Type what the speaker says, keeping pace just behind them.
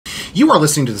You are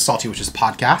listening to the Salty Witches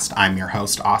podcast. I'm your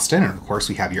host, Austin, and of course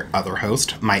we have your other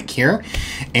host, Mike, here.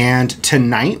 And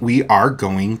tonight we are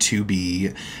going to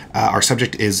be, our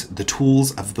subject is the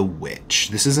tools of the witch.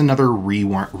 This is another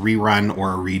rerun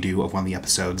or a redo of one of the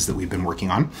episodes that we've been working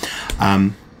on.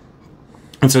 And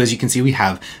so as you can see, we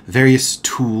have various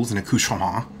tools and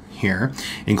accoutrements here,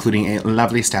 including a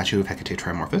lovely statue of Hecate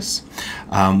Trimorphos,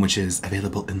 which is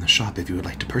available in the shop if you would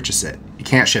like to purchase it. You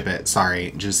can't ship it,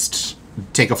 sorry, just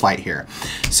take a flight here.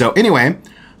 So anyway,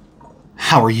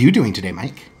 how are you doing today,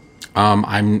 Mike?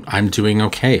 I'm doing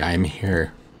okay. I'm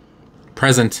here.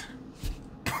 Present.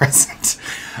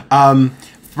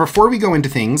 Before we go into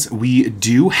things, we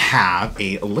do have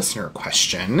a listener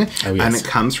question. Oh, yes. And it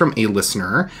comes from a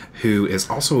listener who is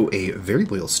also a very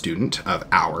loyal student of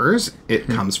ours. It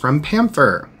comes from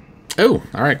Panther. Oh,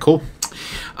 all right, cool.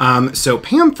 So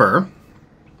Panther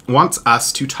wants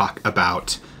us to talk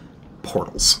about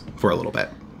portals for a little bit.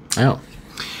 Oh,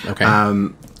 okay.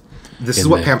 This is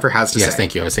what Panther has to say. Yes,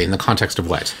 thank you. I was saying in the context of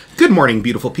what? Good morning,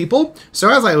 beautiful people.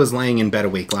 So as I was laying in bed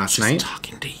awake last night...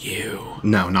 talking to you.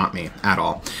 No, not me at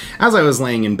all. As I was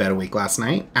laying in bed awake last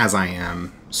night, as I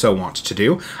am so wont to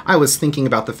do, I was thinking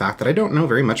about the fact that I don't know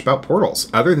very much about portals,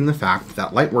 other than the fact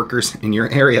that light workers in your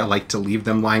area like to leave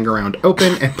them lying around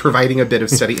open and providing a bit of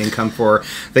steady income for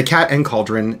the Cat and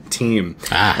Cauldron team.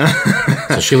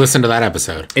 So she listened to that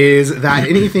episode. Is that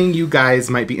anything you guys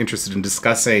might be interested in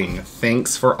discussing?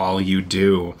 Thanks for all you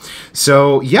do.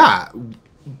 So, yeah,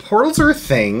 portals are a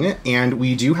thing, and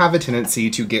we do have a tendency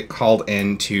to get called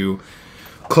in to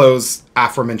close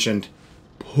aforementioned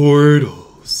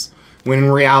portals. When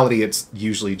in reality, it's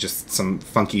usually just some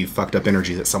funky, fucked up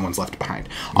energy that someone's left behind.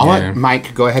 I'll let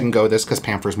Mike go ahead and go with this because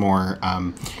Panther's more...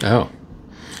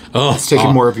 it's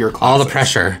taking more of your classes. All the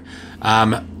pressure.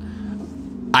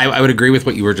 I would agree with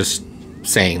what you were just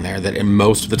saying there, that in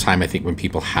most of the time, I think when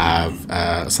people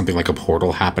have something like a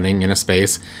portal happening in a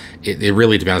space, it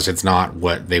really, to be honest, it's not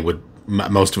what they would...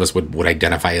 most of us would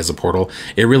identify as a portal.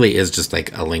 It really is just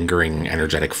like a lingering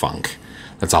energetic funk.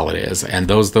 That's all it is. And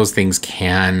those things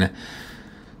can,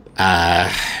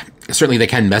 certainly they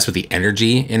can mess with the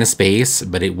energy in a space,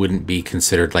 but it wouldn't be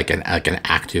considered like an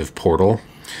active portal.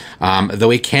 Though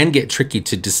it can get tricky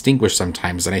to distinguish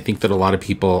sometimes. And I think that a lot of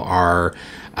people are,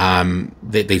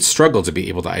 they struggle to be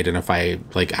able to identify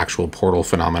like actual portal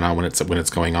phenomena when it's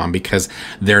going on, because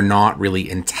they're not really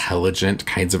intelligent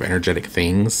kinds of energetic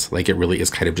things. Like it really is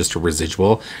kind of just a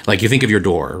residual. Like you think of your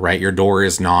door, right? Your door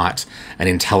is not an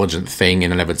intelligent thing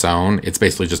in and of its own. It's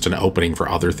basically just an opening for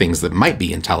other things that might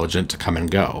be intelligent to come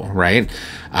and go, right?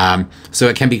 So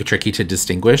it can be tricky to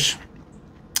distinguish.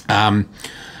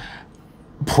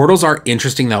 Portals are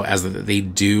interesting, though, as they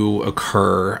do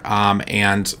occur,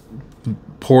 and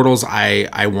portals,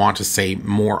 I want to say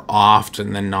more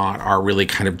often than not, are really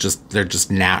kind of they're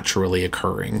just naturally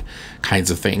occurring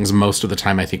kinds of things. Most of the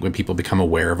time, I think when people become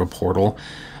aware of a portal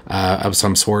of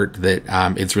some sort, that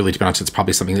it's really, to be honest, it's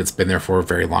probably something that's been there for a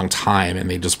very long time, and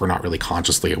they just were not really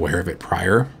consciously aware of it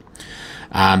prior.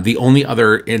 The only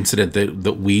other incident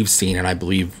that we've seen, and I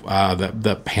believe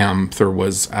that Panther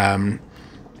was...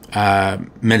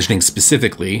 mentioning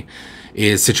specifically,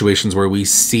 is situations where we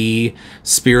see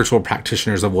spiritual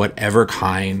practitioners of whatever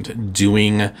kind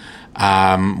doing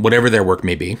whatever their work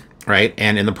may be, right?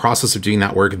 And in the process of doing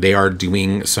that work, they are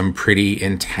doing some pretty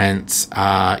intense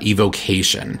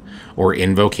evocation or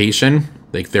invocation.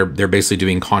 Like they're basically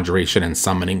doing conjuration and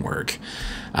summoning work.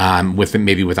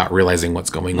 Maybe without realizing what's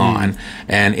going on.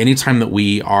 And anytime that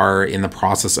we are in the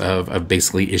process of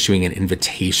basically issuing an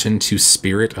invitation to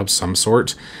spirit of some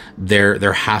sort,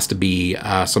 there has to be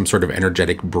some sort of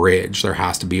energetic bridge. There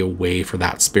has to be a way for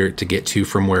that spirit to get to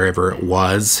from wherever it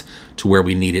was to where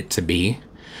we need it to be.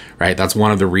 Right, that's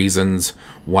one of the reasons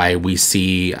why we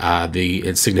see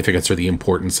the significance or the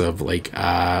importance of like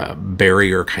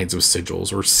barrier kinds of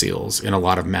sigils or seals in a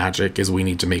lot of magic. Is we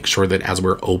need to make sure that as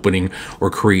we're opening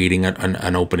or creating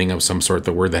an opening of some sort,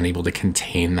 that we're then able to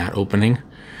contain that opening,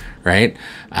 right?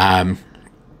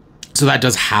 So that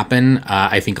does happen.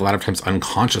 I think a lot of times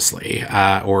unconsciously,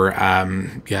 we'll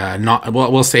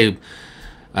say.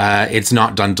 It's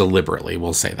not done deliberately,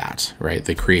 we'll say that, right?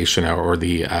 The creation or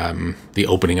the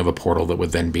opening of a portal that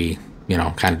would then be,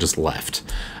 kind of just left.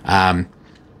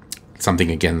 Something,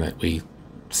 again, that we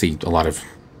see a lot of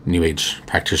New Age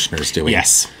practitioners doing.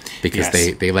 Yes. Because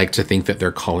they like to think that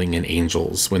they're calling in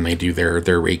angels when they do their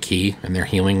Reiki and their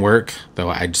healing work.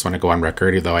 Though I just want to go on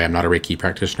record, though I am not a Reiki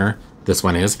practitioner. This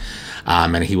one is.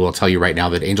 And he will tell you right now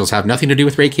that angels have nothing to do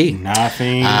with Reiki.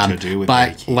 Nothing to do with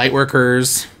But Reiki. light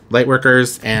workers...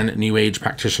 Lightworkers and New Age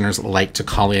practitioners like to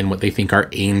call in what they think are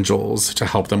angels to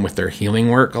help them with their healing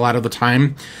work a lot of the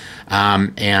time.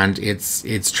 And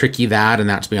it's tricky and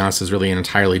that, to be honest, is really an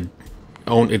entirely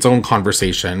its own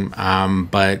conversation.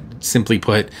 But simply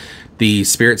put, the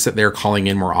spirits that they're calling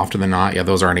in more often than not, yeah,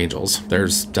 those aren't angels.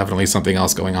 There's definitely something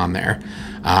else going on there.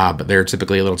 But they're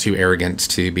typically a little too arrogant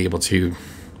to be able to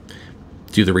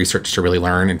do the research to really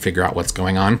learn and figure out what's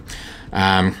going on.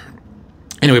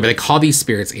 Anyway, but they call these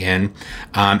spirits in,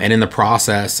 and in the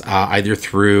process, either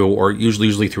through or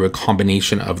usually through a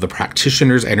combination of the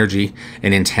practitioner's energy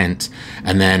and intent,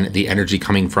 and then the energy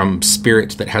coming from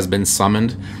spirit that has been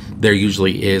summoned, there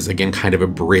usually is, again, kind of a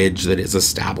bridge that is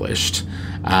established.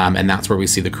 And that's where we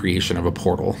see the creation of a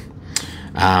portal.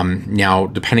 Now,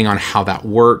 depending on how that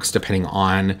works, depending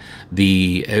on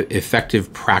the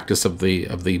effective practice of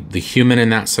the human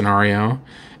in that scenario,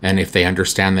 and if they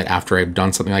understand that after I've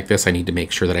done something like this, I need to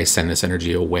make sure that I send this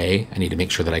energy away. I need to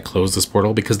make sure that I close this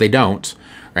portal, because they don't,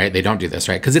 right? They don't do this,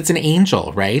 right? Because it's an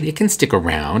angel, right? It can stick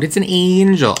around. It's an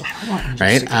angel,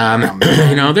 right?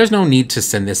 You know, there's no need to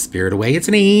send this spirit away. It's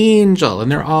an angel,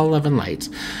 and they're all love and light.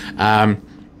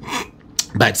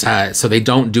 But so they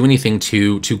don't do anything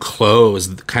to close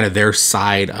kind of their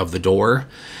side of the door.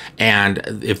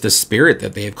 And if the spirit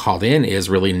that they have called in is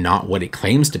really not what it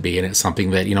claims to be, and it's something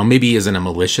that, you know, maybe isn't a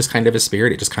malicious kind of a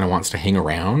spirit, it just kind of wants to hang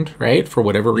around, right, for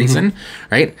whatever reason,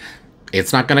 right,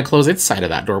 it's not going to close its side of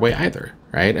that doorway either,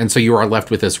 right? And so you are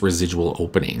left with this residual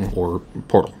opening or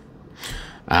portal.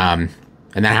 And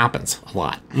that happens a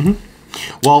lot.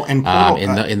 Well, and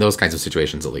in those kinds of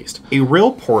situations, at least. A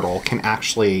real portal can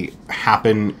actually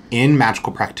happen in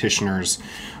magical practitioners'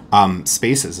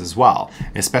 spaces as well,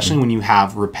 especially when you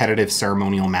have repetitive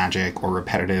ceremonial magic or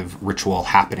repetitive ritual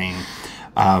happening,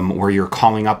 where you're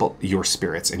calling up your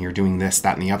spirits and you're doing this,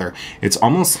 that, and the other. It's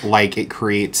almost like it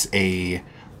creates a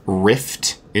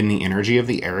rift in the energy of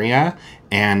the area,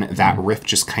 and that rift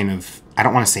just kind of, I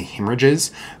don't want to say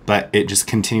hemorrhages, but it just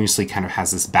continuously kind of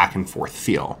has this back and forth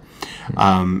feel.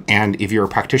 And if you're a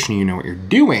practitioner, you know what you're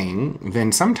doing,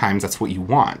 then sometimes that's what you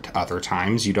want. Other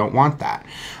times you don't want that.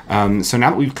 So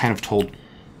now that we've kind of told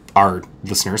our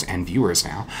listeners and viewers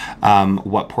now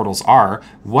what portals are,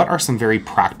 what are some very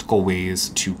practical ways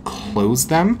to close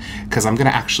them? Because I'm going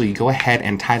to actually go ahead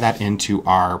and tie that into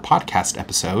our podcast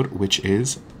episode, which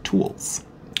is tools.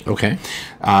 Okay.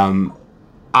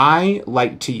 I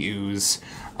like to use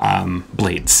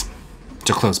blades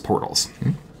to close portals.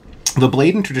 The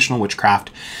blade in traditional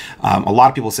witchcraft, a lot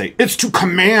of people say, it's to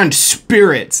command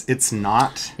spirits. It's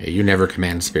not. Yeah, you never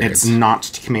command spirits. It's not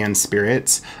to command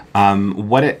spirits.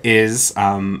 What it is,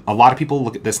 a lot of people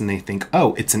look at this and they think,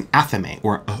 oh, it's an athame,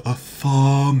 or a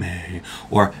thame,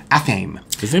 or athame.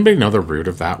 Does anybody know the root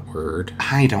of that word?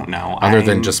 I don't know. Other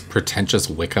than just pretentious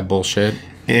Wicca bullshit?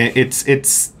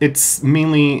 It's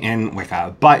mainly in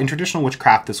Wicca, but in traditional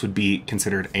witchcraft, this would be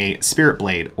considered a spirit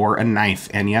blade or a knife.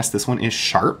 And yes, this one is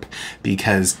sharp,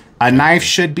 because a knife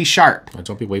should be sharp.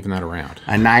 Don't be waving that around.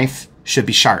 A knife should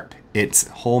be sharp. Its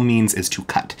whole means is to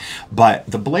cut. But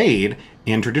the blade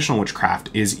in traditional witchcraft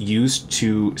is used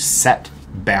to set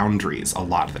boundaries a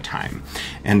lot of the time.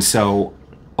 And so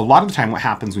a lot of the time what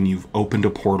happens when you've opened a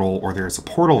portal or there's a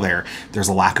portal there, there's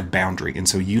a lack of boundary. And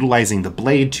so utilizing the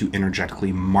blade to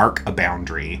energetically mark a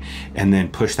boundary and then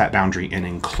push that boundary in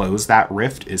and close that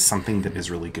rift is something that is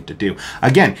really good to do.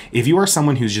 Again, if you are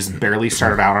someone who's just barely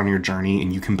started out on your journey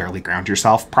and you can barely ground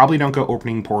yourself, probably don't go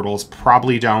opening portals,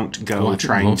 probably don't go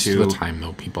trying most to... Most of the time,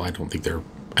 though, people, I don't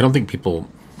think people...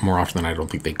 More often than I don't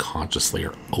think they consciously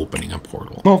are opening a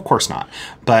portal. Well, of course not.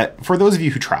 But for those of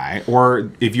you who try, or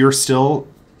if you're still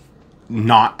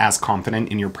not as confident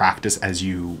in your practice as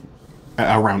you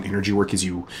around energy work as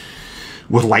you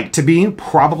would like to be,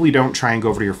 probably don't try and go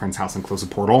over to your friend's house and close a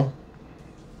portal.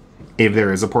 If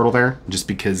there is a portal there, just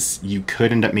because you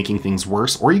could end up making things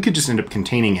worse, or you could just end up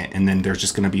containing it, and then there's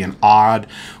just going to be an odd,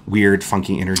 weird,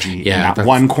 funky energy in that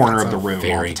one corner of the room.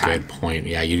 Very good point.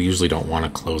 Yeah, you usually don't want to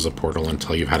close a portal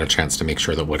until you've had a chance to make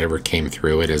sure that whatever came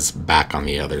through it is back on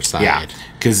the other side. Yeah,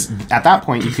 because at that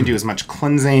point you can do as much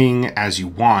cleansing as you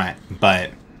want,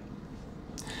 but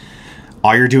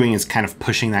all you're doing is kind of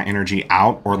pushing that energy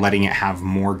out or letting it have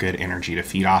more good energy to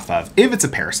feed off of. If it's a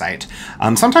parasite,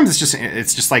 sometimes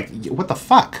it's just like, what the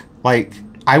fuck? Like,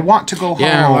 I want to go home.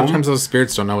 Yeah, a lot of times those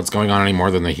spirits don't know what's going on any more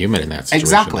than the human in that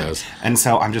situation does. And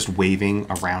so I'm just waving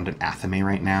around an athame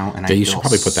right now, and you should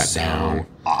probably put that down.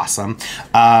 Awesome.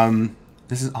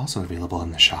 This is also available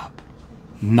in the shop,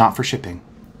 not for shipping,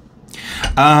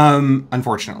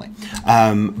 unfortunately.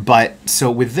 But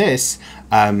so with this,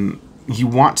 you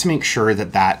want to make sure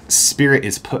that that spirit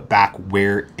is put back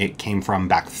where it came from,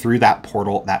 back through that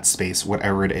portal, that space,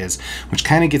 whatever it is, which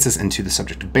kind of gets us into the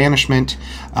subject of banishment,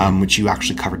 which you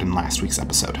actually covered in last week's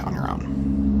episode on your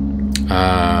own.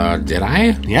 Did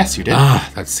I? Yes, you did.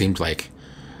 That seemed like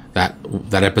that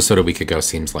episode a week ago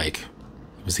seems like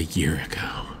it was a year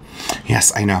ago.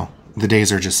 Yes, I know. The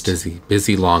days are just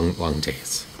busy, long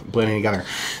days. Blending together.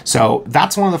 So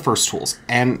that's one of the first tools.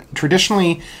 And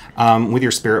traditionally, with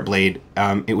your spirit blade,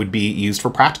 it would be used for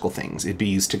practical things. It'd be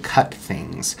used to cut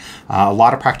things. A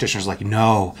lot of practitioners are like,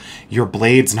 no, your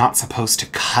blade's not supposed to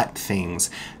cut things.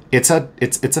 It's a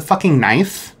fucking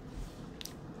knife.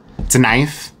 It's a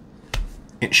knife.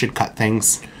 It should cut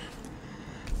things.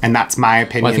 And that's my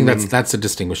opinion. Well, I think that's a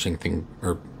distinguishing thing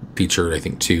or feature, I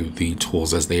think, to the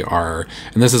tools as they are.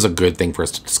 And this is a good thing for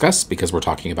us to discuss because we're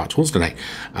talking about tools tonight.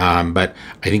 But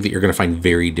I think that you're going to find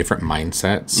very different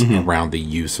mindsets around the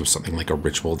use of something like a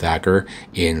ritual dagger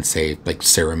in, say, like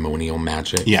ceremonial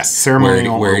magic. Yes,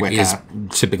 ceremonial where or it is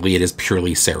Wicca. typically it is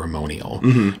purely ceremonial.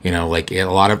 You know, like a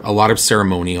lot of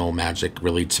ceremonial magic,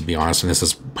 really, to be honest. And this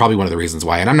is probably one of the reasons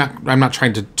why. And I'm not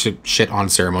trying to shit on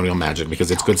ceremonial magic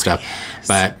because it's good stuff,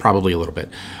 but probably a little bit.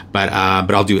 But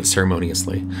I'll do it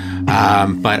ceremoniously.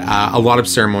 But a lot of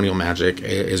ceremonial magic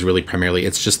is really primarily,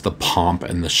 it's just the pomp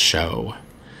and the show,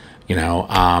 you know?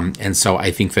 And so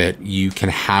I think that you can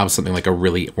have something like a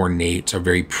really ornate, a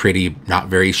very pretty, not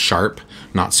very sharp,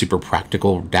 not super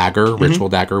practical dagger, ritual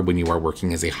dagger, when you are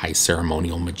working as a high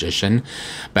ceremonial magician.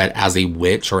 But as a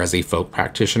witch or as a folk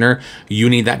practitioner, you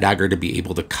need that dagger to be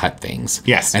able to cut things.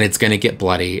 Yes. And it's going to get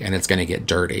bloody and it's going to get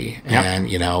dirty. Yep. And,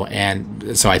 you know,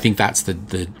 and so I think that's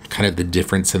the kind of the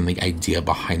difference in the idea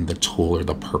behind the tool or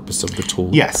the purpose of the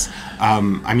tool. Yes.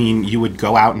 I mean, you would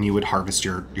go out and you would harvest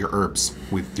your herbs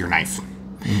with your knife.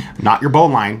 Not your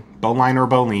bone line. Bone line or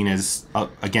bowline is,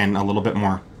 again, a little bit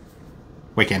more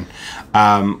Wiccan.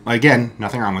 Again,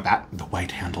 nothing wrong with that. The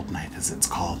white-handled knife, as it's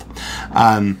called.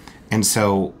 And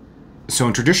so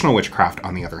in traditional witchcraft,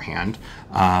 on the other hand,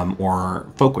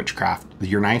 or folk witchcraft,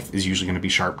 your knife is usually going to be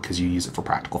sharp because you use it for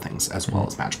practical things as well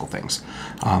as magical things.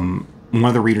 One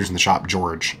of the readers in the shop,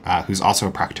 George, who's also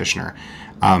a practitioner,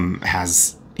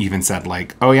 has even said,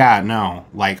 like, oh yeah, no,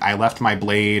 like, I left my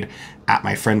blade at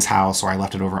my friend's house, or I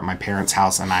left it over at my parents'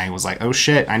 house, and I was like, oh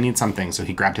shit, I need something. So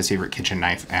he grabbed his favorite kitchen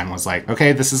knife and was like,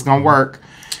 okay, this is gonna work.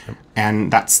 And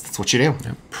that's what you do.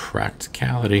 Yep.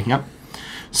 Practicality. Yep.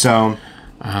 So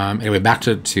anyway, back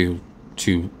to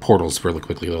portals really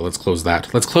quickly though. Let's close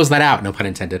that out, no pun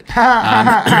intended.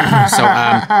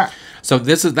 So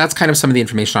that's kind of some of the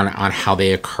information on how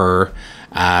they occur.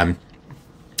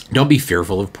 Don't be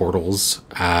fearful of portals.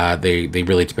 They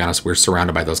really, to be honest, we're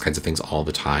surrounded by those kinds of things all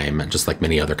the time, just like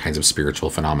many other kinds of spiritual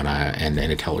phenomena and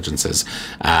intelligences.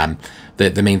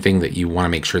 The main thing that you want to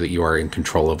make sure that you are in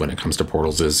control of when it comes to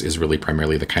portals is really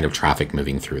primarily the kind of traffic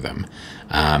moving through them.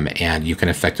 And you can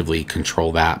effectively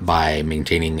control that by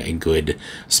maintaining a good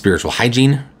spiritual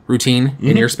hygiene routine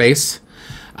in your space.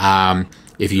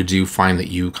 If you do find that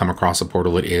you come across a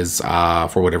portal that is,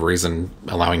 for whatever reason,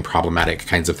 allowing problematic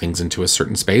kinds of things into a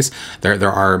certain space,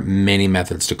 there are many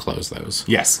methods to close those.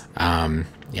 yes.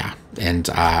 Yeah. And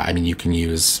I mean, you can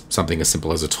use something as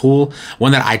simple as a tool.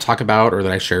 One that I talk about or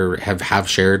that I have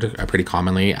shared pretty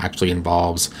commonly actually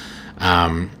involves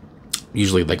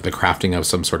usually like the crafting of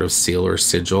some sort of seal or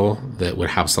sigil that would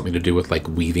have something to do with like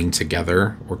weaving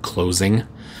together or closing.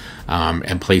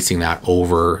 And placing that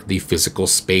over the physical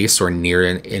space or near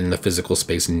in the physical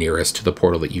space nearest to the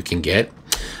portal that you can get.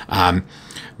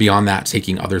 Beyond that,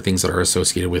 taking other things that are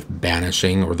associated with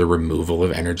banishing or the removal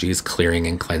of energies, clearing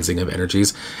and cleansing of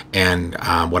energies. And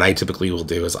what I typically will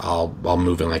do is I'll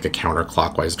move in like a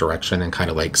counterclockwise direction and kind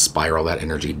of like spiral that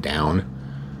energy down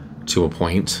to a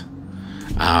point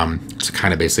to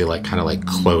kind of basically like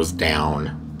close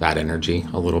down that energy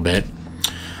a little bit.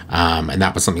 And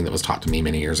that was something that was taught to me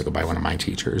many years ago by one of my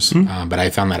teachers. But I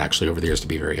found that actually over the years to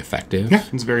be very effective. Yeah,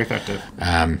 it's very effective.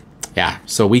 Yeah,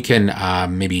 so we can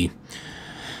maybe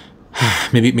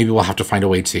we'll have to find a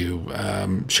way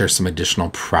to share some additional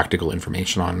practical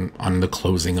information on the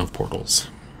closing of portals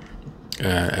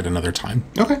at another time.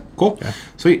 Okay, cool. Yeah.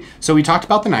 Sweet. So we talked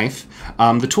about the knife.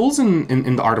 The tools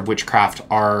in the art of witchcraft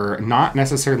are not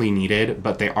necessarily needed,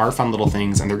 but they are fun little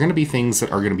things, and they're going to be things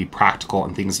that are going to be practical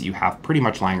and things that you have pretty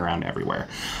much lying around everywhere.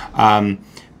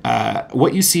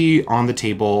 What you see on the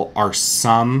table are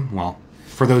well,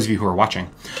 for those of you who are watching,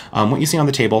 what you see on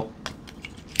the table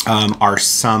are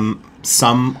some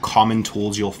common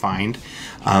tools you'll find.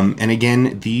 And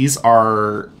again, these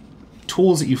are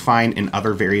tools that you find in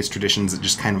other various traditions that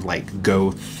just kind of like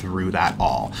go through that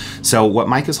all. So what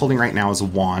Mike is holding right now is a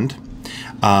wand.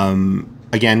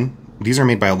 Again, these are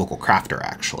made by a local crafter,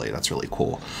 actually. That's really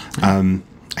cool.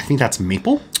 I think that's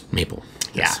maple. Maple.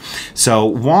 Yeah. So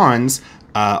wands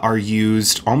are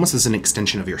used almost as an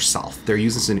extension of yourself. They're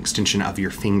used as an extension of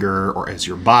your finger or as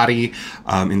your body.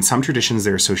 In some traditions,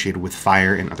 they're associated with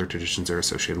fire. In other traditions, they're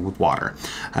associated with water.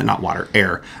 Not water,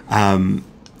 air. And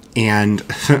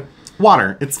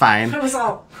water, it's fine. It was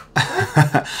all.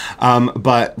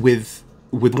 But with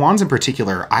wands in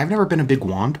particular, I've never been a big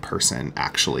wand person,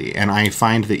 actually. And I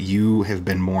find that you have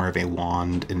been more of a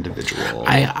wand individual.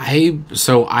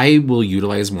 So I will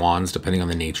utilize wands depending on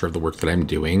the nature of the work that I'm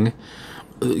doing.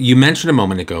 You mentioned a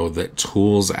moment ago that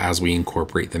tools, as we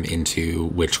incorporate them into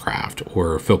witchcraft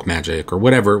or folk magic or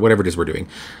whatever it is we're doing,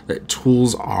 that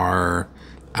tools are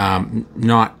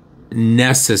not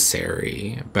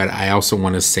necessary, but I also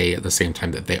want to say at the same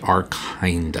time that they are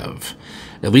kind of,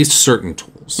 at least certain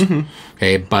tools. Mm-hmm.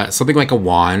 Okay, but something like a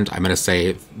wand, I'm going to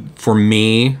say, for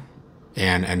me,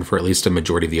 and for at least a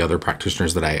majority of the other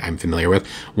practitioners that I'm familiar with,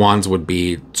 wands would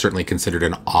be certainly considered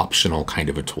an optional kind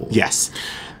of a tool. Yes.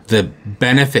 The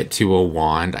benefit to a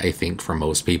wand, I think, for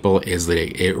most people is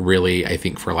that it really, I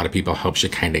think, for a lot of people, helps you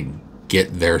kind of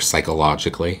get there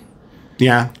psychologically.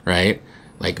 Yeah. Right?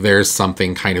 Like, there's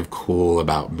something kind of cool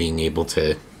about being able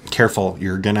to... Careful,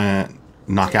 you're gonna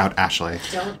knock out Ashley.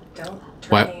 Don't.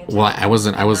 What? Well, I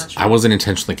wasn't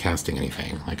intentionally casting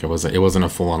anything. Like, it wasn't a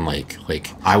full on like.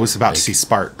 I was about to see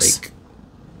sparks. Like,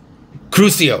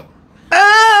 Crucio.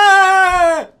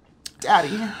 Ah!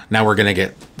 Daddy. Now we're gonna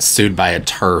get sued by a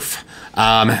turf.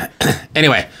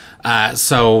 Anyway, but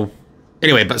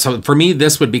for me,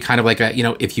 this would be kind of like a,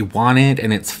 if you want it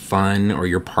and it's fun, or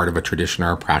you're part of a tradition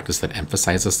or a practice that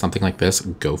emphasizes something like this,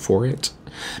 go for it,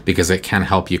 because it can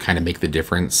help you kind of make the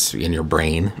difference in your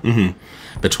brain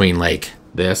between like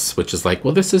this, which is like,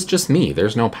 well, this is just me.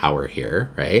 There's no power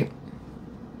here, right?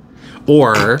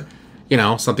 Or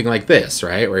something like this,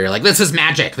 right? Where you're like, this is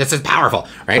magic. This is powerful,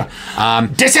 right?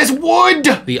 This is wood!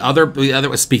 The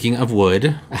other, speaking of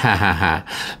wood,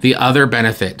 the other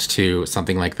benefit to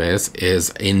something like this is,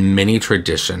 in many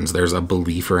traditions, there's a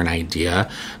belief or an idea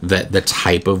that the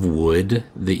type of wood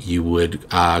that you would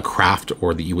craft,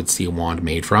 or that you would see a wand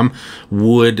made from,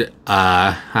 would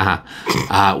allow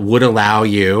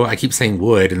you, I keep saying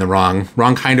wood in the wrong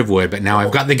kind of wood, but now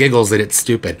I've got the giggles that it's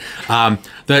stupid.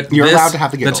 You're allowed to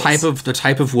have the giggles. The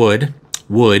type of wood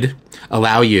would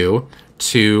allow you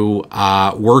to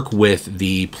work with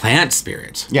the plant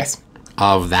spirit. Yes.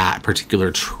 Of that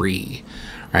particular tree,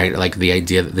 right? Like the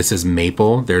idea that this is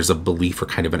maple, there's a belief or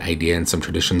kind of an idea in some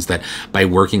traditions that by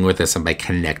working with this and by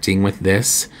connecting with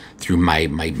this through my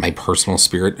personal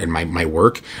spirit and my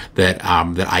work, that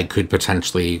I could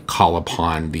potentially call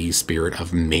upon the spirit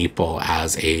of maple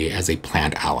as a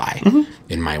plant ally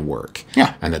in my work.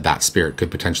 Yeah. And that spirit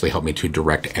could potentially help me to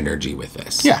direct energy with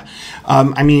this. Yeah.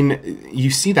 I mean,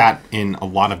 you see that in a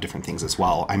lot of different things as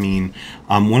well. I mean,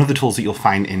 one of the tools that you'll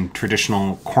find in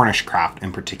traditional Cornish craft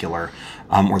in particular,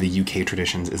 or the UK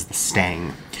traditions, is the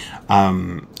stang.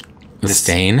 The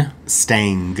stain?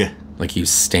 Stang. Like you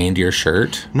stained your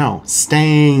shirt? No,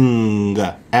 stang.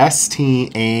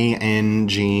 Stang.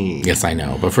 Yes, I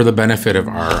know. But for the benefit of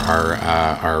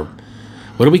our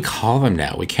what do we call them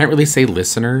now? We can't really say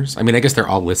listeners. I mean, I guess they're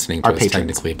all listening to our us patrons.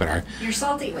 Technically, but your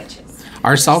salty witches.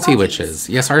 Our salty witches.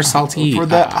 Yes, our salty. For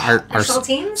the our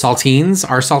saltines? Saltines?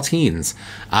 Our saltines.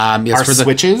 Yes, our for the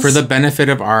switches? For the benefit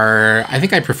of our, I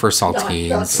think I prefer saltines.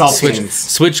 Saltines.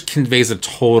 Switch conveys a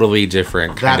totally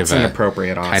different kind That's of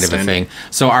inappropriate, kind of a Austin. thing.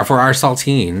 So for our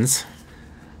saltines,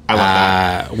 I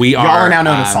love that. we Y'all are now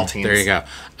known as saltines. There you go.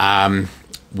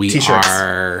 We T-shirts.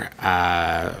 are.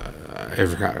 I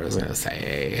forgot what I was going to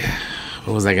say.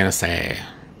 What was I going to say?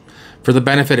 For the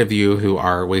benefit of you who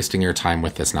are wasting your time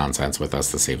with this nonsense with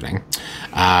us this evening,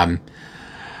 I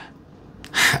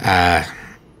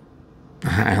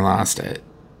lost it.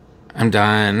 I'm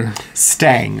done.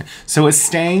 Stang. So a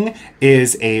stang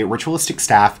is a ritualistic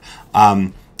staff.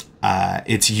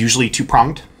 It's usually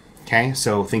two-pronged. Okay,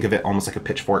 so think of it almost like a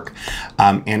pitchfork.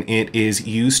 And it is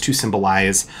used to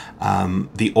symbolize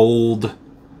the old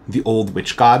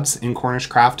witch gods in Cornish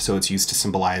craft. So it's used to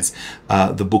symbolize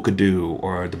the Bukadu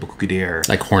or the Bukudir.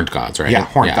 Like horned gods, right? Yeah,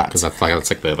 horned gods. Because that's like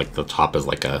the top is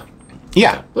like a...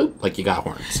 Yeah. Like you got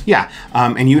horns. Yeah.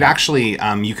 And you'd actually,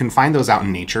 you can find those out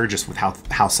in nature just with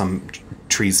how some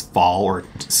trees fall or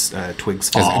twigs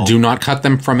fall. Do not cut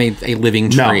them from a living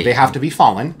tree. No, they have to be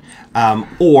fallen.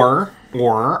 Or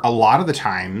a lot of the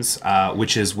times,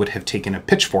 witches would have taken a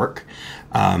pitchfork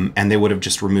and they would have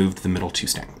just removed the middle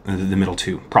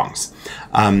two prongs.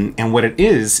 And what it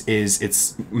is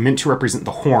it's meant to represent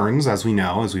the horns, as we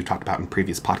know, as we've talked about in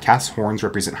previous podcasts. Horns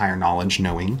represent higher knowledge,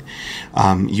 knowing.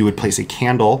 You would place a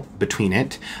candle between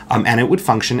it, and it would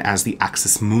function as the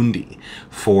axis mundi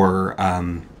for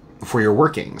your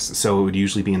workings. So it would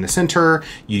usually be in the center.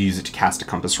 You use it to cast a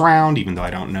compass round, even though I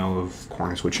don't know if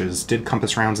Cornish witches did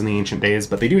compass rounds in the ancient days,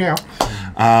 but they do now.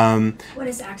 What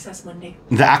is Axis Mundi?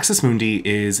 The axis mundi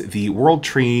is the world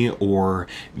tree, or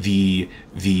the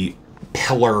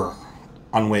pillar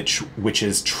on which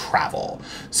witches travel.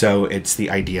 So it's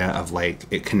the idea of like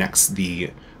it connects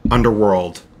the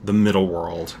underworld, the middle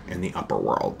world, and the upper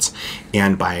worlds.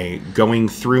 And by going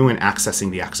through and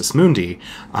accessing the axis mundi,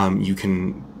 you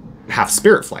can have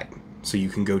spirit flight. So you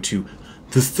can go to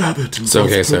the Sabbath and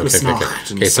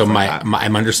so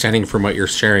I'm understanding from what you're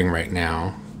sharing right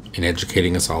now in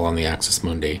educating us all on the axis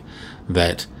mundi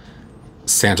that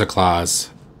Santa Claus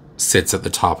sits at the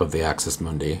top of the axis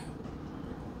mundi,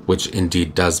 which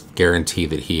indeed does guarantee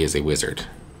that he is a wizard.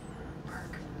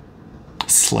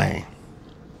 Slay.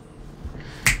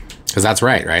 Because that's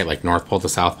right? Like North Pole to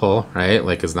South Pole, right?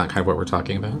 Like, isn't that kind of what we're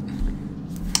talking about?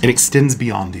 It extends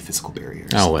beyond the physical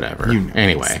barriers. Oh, whatever.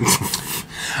 Anyway.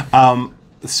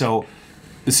 So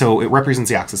it represents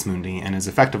the axis mundi and is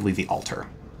effectively the altar.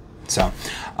 So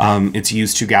it's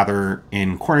used to gather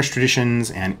in Cornish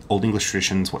traditions and Old English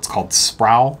traditions what's called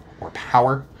sproul, or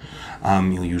power.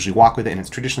 You'll usually walk with it, and it's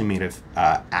traditionally made of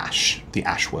ash, the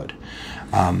ash wood.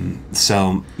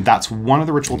 So that's one of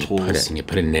the ritual tools. You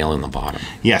put a nail in the bottom.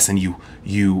 Yes, and you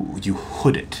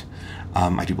hood it.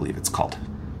 I do believe it's called.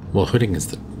 Well, hooding is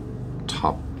the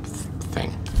top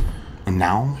thing. And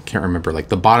now I can't remember, like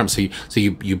the bottom. So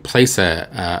you place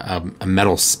a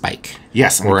metal spike.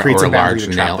 Yes, and or it creates a a large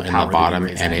nail nail in the bottom,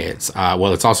 and it's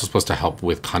it's also supposed to help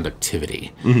with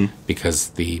conductivity, because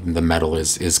the metal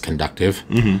is conductive.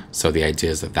 So the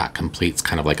idea is that completes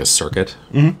kind of like a circuit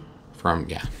from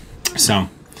So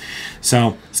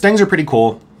stings are pretty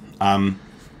cool.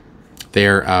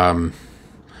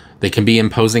 They can be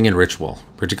imposing in ritual,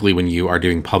 particularly when you are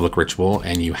doing public ritual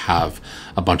and you have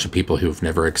a bunch of people who've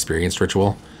never experienced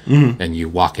ritual, and you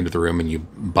walk into the room and you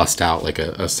bust out like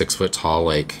a 6 foot tall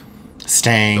like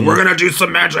sting. We're gonna do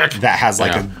some magic that has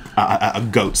like a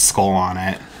goat skull on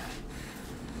it.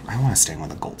 I want a sting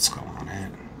with a goat skull on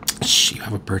it. Shh, you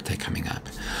have a birthday coming up.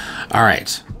 All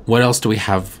right, what else do we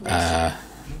have?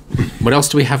 What else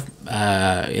do we have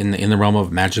in the realm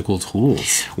of magical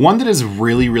tools? One that is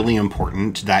really, really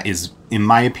important, that is, in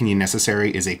my opinion,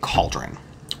 necessary, is a cauldron.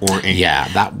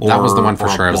 That was the one for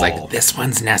sure. I was like, this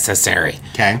one's necessary.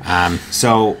 Okay.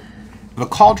 So the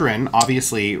cauldron,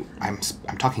 obviously, I'm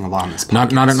talking a lot on this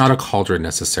podcast. Not a cauldron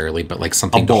necessarily, but like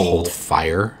something to hold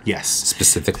fire. Yes.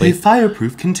 Specifically. A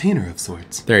fireproof container of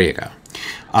sorts. There you go.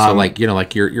 So like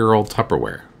your old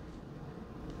Tupperware.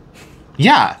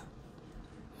 Yeah.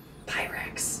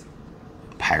 Pyrex.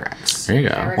 There you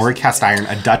go. Or a cast iron,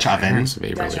 a Dutch oven. Pyrex would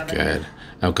be really good.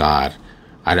 Oh God,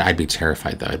 I'd be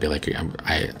terrified though. I'd be like, you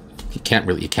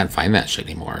can't find that shit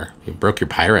anymore. You broke your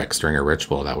Pyrex during a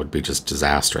ritual. That would be just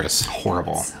disastrous.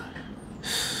 Horrible.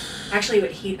 Actually, it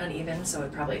would heat uneven, so it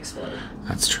would probably explode.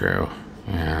 That's true.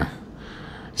 Yeah.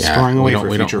 Storing away for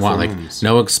future want like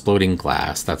no exploding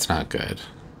glass. That's not good.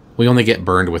 We only get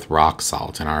burned with rock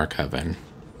salt in our coven.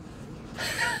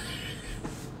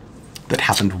 That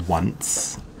happened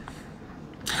once.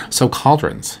 So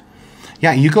cauldrons.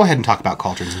 Yeah, you go ahead and talk about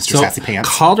cauldrons, Mr. Sassy Pants.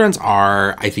 Cauldrons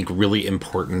are, I think, really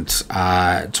important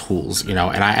tools, and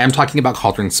I am talking about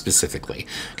cauldrons specifically,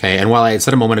 okay? And while I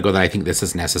said a moment ago that I think this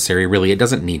is necessary, really, it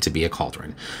doesn't need to be a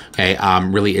cauldron, okay?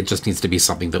 Really, it just needs to be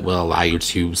something that will allow you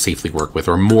to safely work with,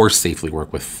 or more safely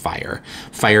work with fire.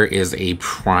 Fire is a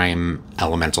prime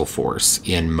elemental force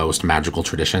in most magical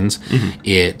traditions.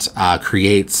 It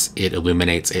creates, it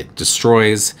illuminates, it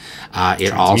destroys.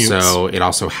 It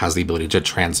also has the ability to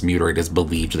transmute, or it is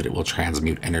believed that it will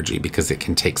transmute energy because it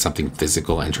can take something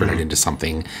physical and turn it into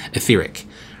something etheric,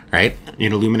 right?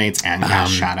 It illuminates and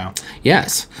casts shadow.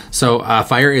 Yes. So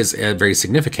fire is very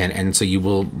significant, and so you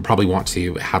will probably want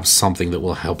to have something that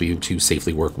will help you to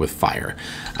safely work with fire.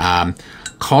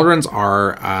 Cauldrons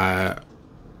are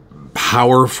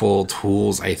powerful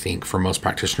tools, I think, for most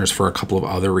practitioners for a couple of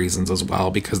other reasons as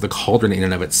well, because the cauldron in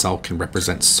and of itself can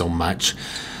represent so much.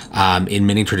 In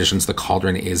many traditions, the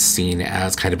cauldron is seen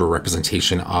as kind of a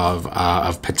representation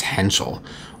of potential,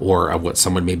 or of what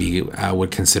someone maybe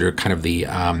would consider kind of the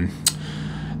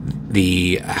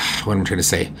what I'm trying to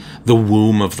say, the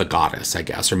womb of the goddess, I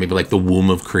guess, or maybe like the womb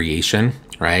of creation,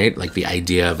 right? Like the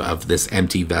idea of this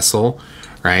empty vessel,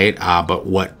 right? But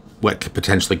what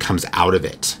potentially comes out of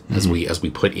it as we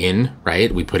put in,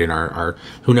 right? We put in our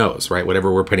who knows, right?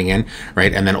 Whatever we're putting in,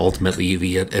 right? And then ultimately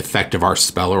the effect of our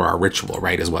spell or our ritual,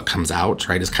 right, is what comes out,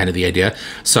 right? Is kind of the idea.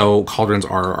 So cauldrons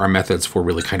are our methods for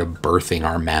really kind of birthing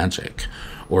our magic,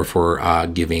 or for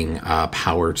giving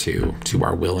power to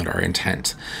our will and our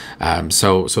intent.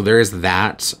 So there is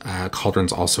that.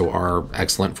 Cauldrons also are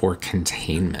excellent for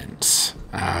containment.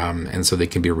 And so they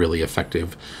can be really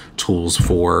effective tools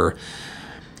for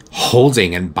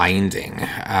holding and binding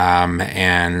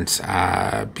and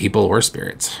people or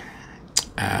spirits.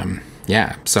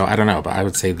 Yeah, so I don't know, but I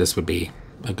would say this would be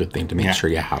a good thing to make sure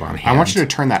you have on hand. I want you to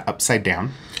turn that upside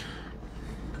down.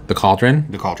 The cauldron?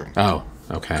 The cauldron. Oh,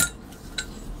 okay.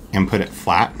 And put it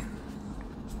flat.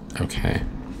 Okay.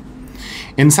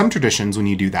 In some traditions, when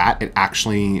you do that, it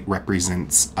actually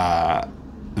represents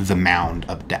the mound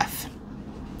of death,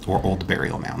 or old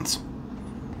burial mounds.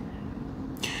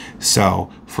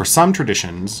 So for some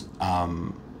traditions,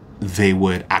 they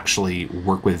would actually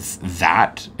work with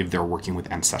that, if they're working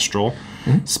with ancestral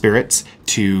spirits,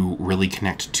 to really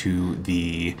connect to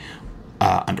the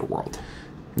underworld.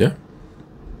 Yeah.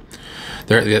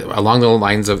 There, along the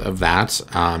lines of that,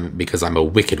 because I'm a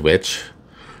wicked witch,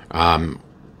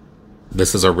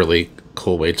 this is a really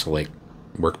cool way to like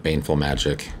work baneful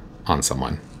magic on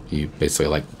someone. You basically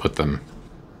like put them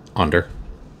under,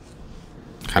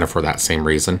 kind of for that same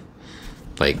reason.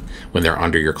 Like when they're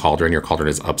under your cauldron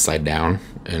is upside down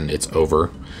and it's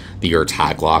over your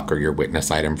tag lock or your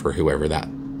witness item for whoever that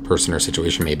person or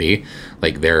situation may be.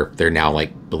 Like they're now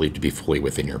like believed to be fully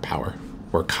within your power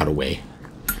or cut away,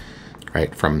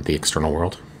 right, from the external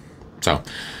world. So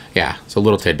yeah, it's a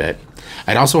little tidbit.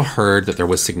 I'd also heard that there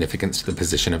was significance to the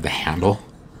position of the handle.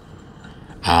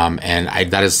 And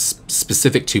that is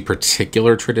specific to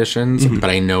particular traditions,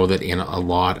 but I know that in a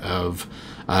lot of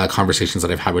conversations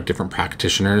that I've had with different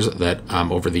practitioners, that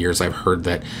over the years I've heard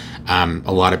that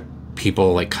a lot of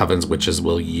people, like covens, witches,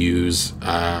 will use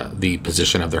the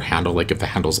position of their handle, like if the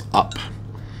handle's up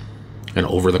and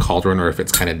over the cauldron, or if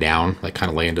it's kind of down, like kind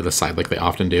of laying to the side like they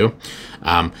often do.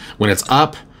 When it's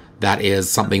up, that is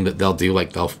something that they'll do,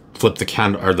 like they'll flip the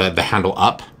candle or the handle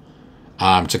up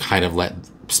to kind of let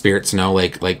spirits know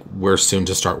like we're soon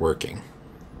to start working.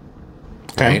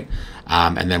 Okay. Right?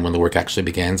 And then when the work actually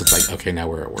begins, it's like, okay, now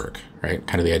we're at work, right?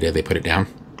 Kind of the idea they put it down.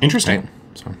 Interesting. Right?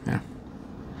 So yeah.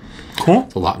 Cool.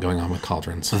 There's a lot going on with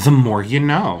cauldrons. The more you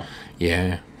know.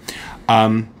 Yeah.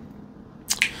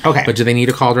 Okay. But do they need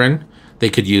a cauldron? They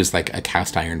could use like a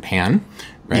cast iron pan,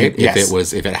 right? Yes.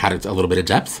 If it had a little bit of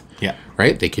depth. Yeah.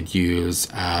 Right? They could use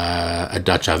a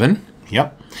Dutch oven.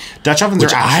 Yep. Dutch ovens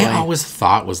Which are actually... I always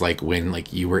thought was like when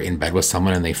like you were in bed with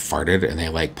someone and they farted and they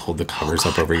like pulled the covers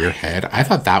up over your head. I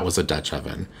thought that was a Dutch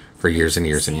oven for years and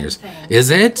years and years. Thing. Is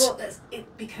it? Well,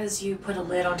 because you put a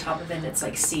lid on top of it and it's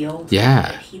like sealed.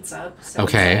 Yeah. It heats up. So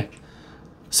Okay. It's like,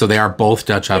 so they are both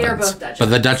Dutch ovens. they are both Dutch but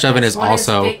ovens. the Dutch oven is One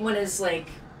also... one is like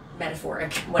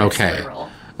metaphoric. One Okay. is literal.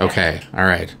 Okay. All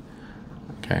right.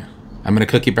 Okay. I'm going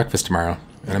to cook you breakfast tomorrow.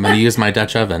 And I'm going to use my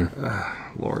Dutch oven.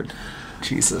 Lord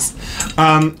Jesus.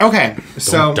 Okay.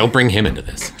 So Don't bring him into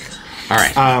this. All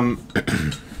right.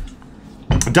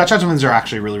 Dutch ovens are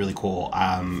actually really, really cool.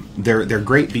 They're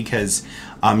great because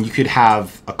you could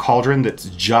have a cauldron that's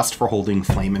just for holding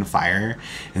flame and fire,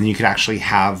 and then you could actually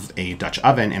have a Dutch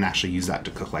oven and actually use that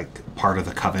to cook like part of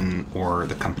the coven or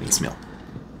the company's meal.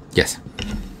 Yes.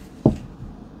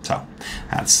 So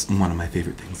that's one of my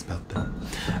favorite things about them.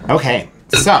 Okay,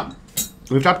 so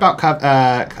we've talked about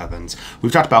covens.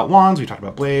 We've talked about wands. We've talked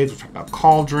about blades. We've talked about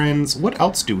cauldrons. What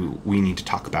else do we need to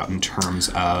talk about in terms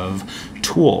of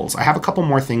tools? I have a couple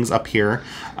more things up here.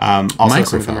 Also,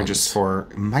 some of them are just for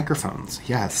microphones.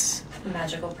 Yes. The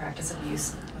magical practice of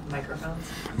use of microphones.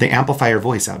 They amplify your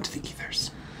voice out to the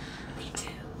ethers. Me too.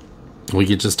 Well,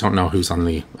 you just don't know who's on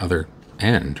the other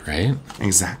end, right?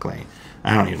 Exactly.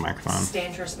 I don't need a microphone. It's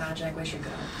dangerous magic. We should go.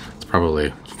 It's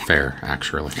probably fair,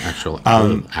 actually.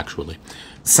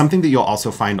 Something that you'll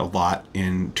also find a lot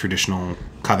in traditional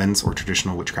covens or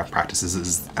traditional witchcraft practices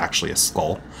is actually a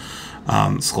skull.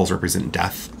 Skulls represent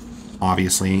death,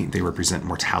 obviously. They represent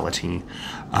mortality.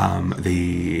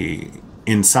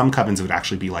 In some covens, it would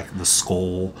actually be like the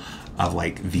skull of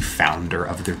like the founder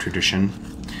of their tradition,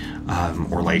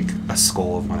 or like a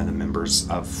skull of one of the members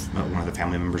of one of the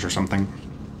family members or something.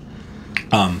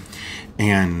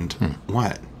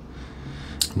 What?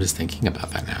 I'm just thinking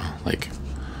about that now. Like,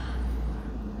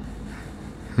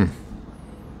 trying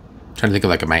to think of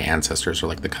like my ancestors or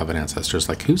like the coven ancestors.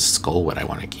 Like, whose skull would I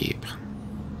want to keep?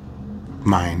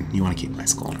 Mine. You want to keep my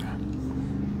skull.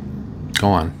 Go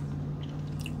on.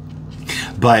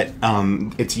 But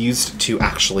it's used to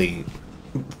actually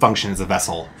function as a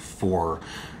vessel for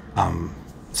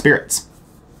spirits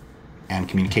and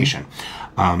communication.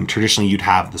 Traditionally, you'd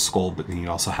have the skull, but then you'd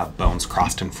also have bones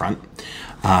crossed in front.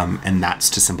 And that's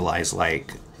to symbolize,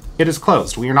 like, it is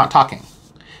closed. We are not talking.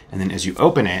 And then as you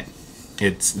open it,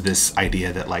 it's this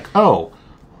idea that, like, oh,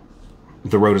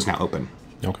 the road is now open.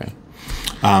 Okay.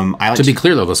 I like to be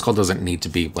clear, though, the skull doesn't need to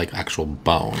be, like, actual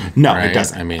bone. No, right? it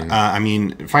doesn't. I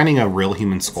mean, finding a real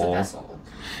human skull,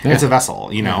 it's a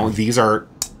vessel. You know, these are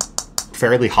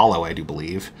fairly hollow, I do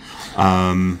believe.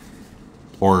 Well,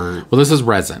 this is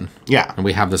resin. Yeah. And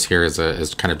we have this here as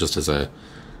kind of just as a,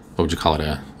 what would you call it,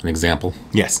 an example?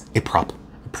 Yes, a prop.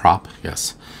 A prop,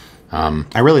 yes.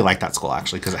 I really like that skull,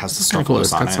 actually, because it has the stuff cool.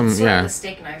 loose on it. Sort of a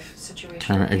steak knife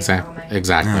situation.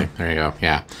 Exactly. There you go.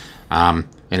 Yeah.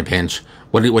 In a pinch.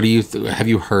 What do you have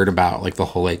you heard about, like, the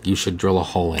whole, like, you should drill a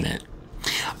hole in it?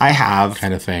 I have.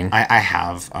 Kind of thing. I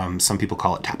have. Some people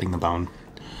call it tapping the bone.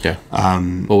 Yeah.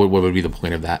 What would be the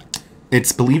point of that?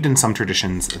 It's believed in some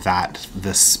traditions that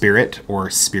the spirit or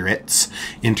spirits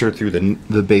enter through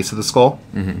the base of the skull,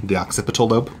 the occipital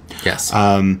lobe. Yes.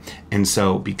 And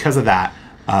so because of that,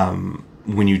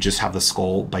 when you just have the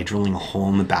skull, by drilling a hole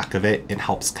in the back of it, it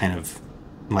helps kind of,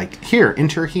 like, here,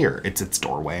 enter here. It's its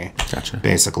doorway. Gotcha.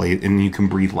 Basically, and you can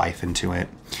breathe life into it.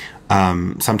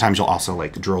 Sometimes you'll also,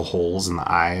 like, drill holes in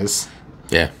the eyes.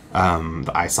 Yeah.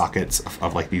 The eye sockets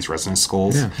of like these resonance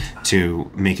skulls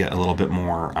to make it a little bit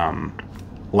more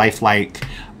lifelike,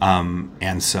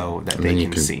 and so that they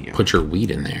can see you. Put your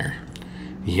weed in there.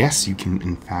 Yes, you can,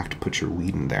 in fact, put your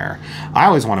weed in there. I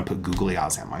always want to put googly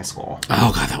eyes on my skull.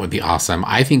 Oh, God, that would be awesome.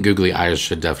 I think googly eyes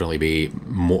should definitely be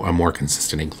a more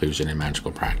consistent inclusion in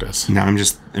magical practice. Now I'm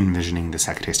just envisioning this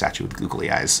Hecate statue with googly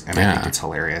eyes, and I think it's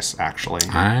hilarious, actually.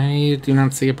 I do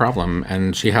not see a problem,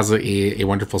 and she has a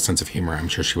wonderful sense of humor. I'm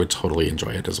sure she would totally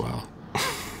enjoy it as well.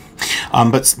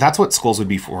 But that's what skulls would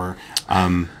be for.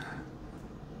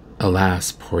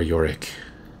 Alas, poor Yorick.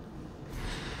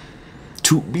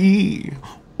 To be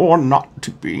or not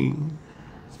to be?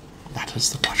 That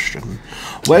is the question.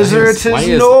 Whether it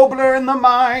is nobler in the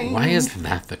mind. Why is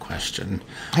that the question?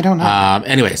 I don't know.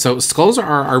 Anyway, so skulls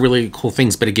are really cool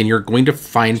things, but again, you're going to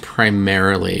find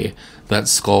primarily that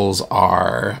skulls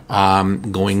are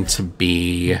going to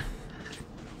be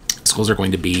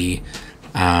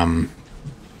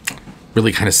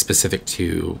really kind of specific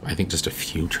to, I think, just a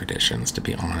few traditions, to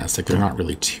be honest. Like, they're not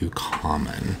really too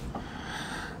common.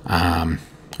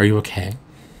 Are you okay?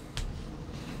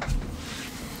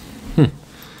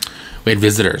 We had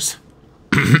visitors.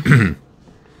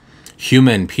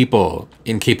 Human people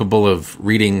incapable of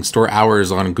reading store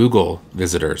hours on Google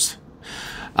visitors.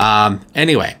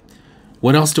 Anyway,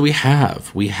 what else do we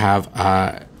have? We have,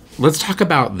 let's talk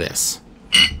about this.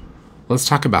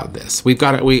 We've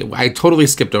got I totally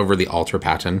skipped over the altar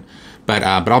pattern, but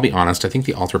I'll be honest. I think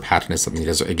the altar pattern is something that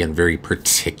is, again, very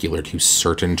particular to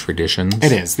certain traditions.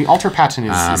 It is. The altar pattern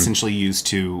is essentially used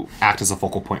to act as a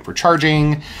focal point for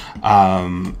charging.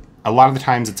 A lot of the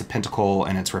times it's a pentacle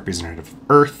and it's representative of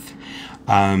Earth.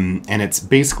 And it's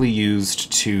basically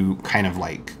used to kind of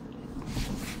like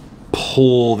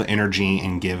pull the energy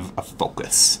and give a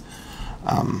focus.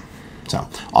 So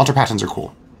altar patterns are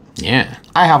cool. Yeah.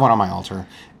 I have one on my altar.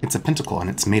 It's a pentacle and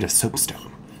it's made of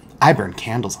soapstone. I burn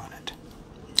candles on it.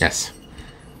 Yes.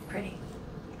 Pretty.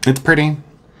 It's pretty.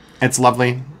 It's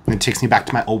lovely. It takes me back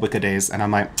to my old Wicca days, and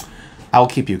I'm like, I will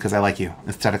keep you because I like you.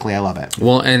 Aesthetically, I love it.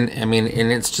 Well, and I mean,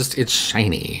 and it's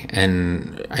shiny.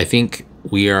 And I think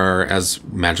we are, as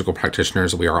magical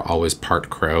practitioners, we are always part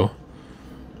crow.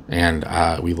 And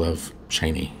we love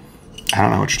shiny. I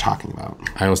don't know what you're talking about.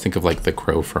 I always think of, like, the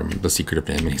crow from The Secret of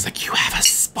Nim, and he's like, you have a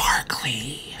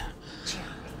sparkly.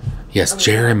 Yes,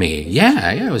 Jeremy.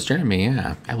 Yeah, it was Jeremy,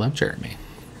 yeah. I love Jeremy.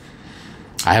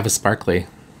 I have a sparkly.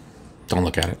 Don't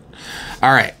look at it.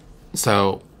 All right,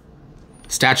 so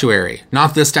statuary.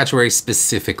 Not this statuary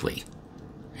specifically,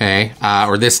 okay?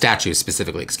 Or this statue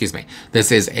specifically, excuse me.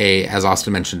 This is as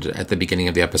Austin mentioned at the beginning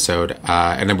of the episode,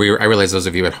 and I realize those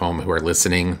of you at home who are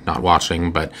listening, not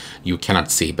watching, but you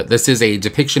cannot see, but this is a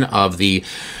depiction of the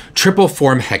triple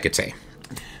form Hecate.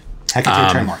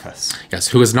 Hecate Trimorphous. Yes,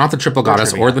 who is not the triple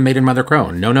goddess or the maiden mother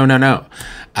crone. No.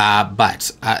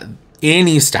 But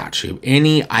any statue,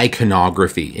 any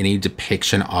iconography, any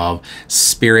depiction of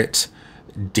spirit,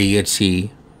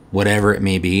 deity, whatever it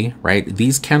may be, right?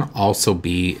 These can also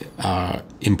be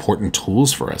important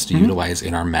tools for us to utilize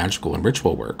in our magical and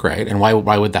ritual work, right? And why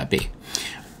would that be?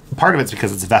 Part of it's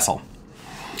because it's a vessel.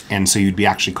 And so you'd be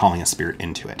actually calling a spirit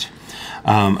into it.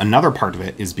 Another part of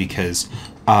it is because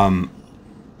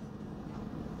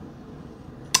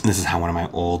this is how one of my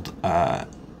old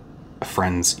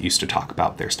friends used to talk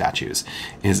about their statues,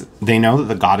 is they know that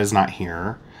the god is not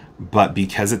here, but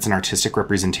because it's an artistic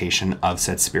representation of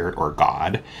said spirit or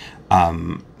god,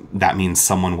 that means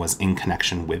someone was in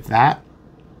connection with that,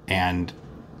 and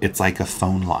it's like a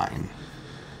phone line.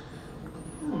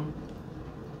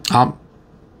 I'll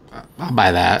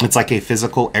buy that. It's like a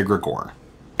physical egregore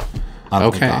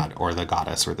of the god or the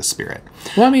goddess or the spirit.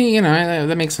 Well, I mean, you know,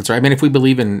 that makes sense, right? I mean, if we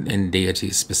believe in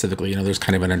deities specifically, you know, there's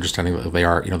kind of an understanding that they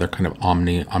are, you know, they're kind of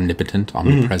omnipotent,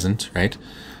 omnipresent, right?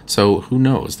 So who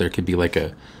knows? There could be like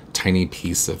a tiny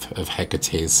piece of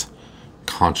Hecate's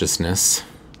consciousness.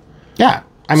 Yeah.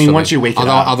 I mean, once you wake it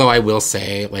up. Although I will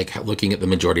say, like, looking at the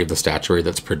majority of the statuary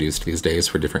that's produced these days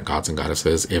for different gods and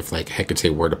goddesses, if, like,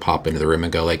 Hecate were to pop into the room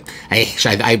and go, like, I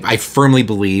firmly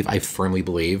believe,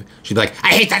 she'd be like, I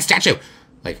hate that statue!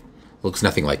 Like, looks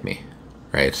nothing like me,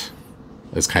 right?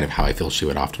 That's kind of how I feel she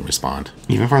would often respond.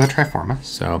 Even for the Triforma.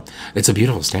 So, it's a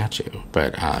beautiful statue,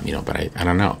 but, you know, but I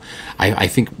don't know. I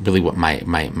think really what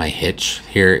my hitch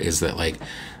here is that, like,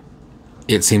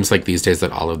 it seems like these days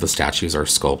that all of the statues are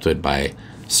sculpted by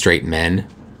straight men,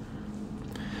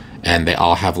 and they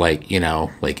all have, like, you know,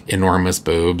 like enormous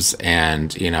boobs,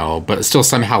 and, you know, but still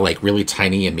somehow like really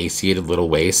tiny emaciated little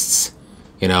waists,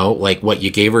 you know, like, what,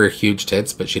 you gave her huge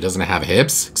tits but she doesn't have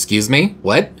hips? Excuse me,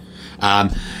 what?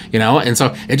 You know, and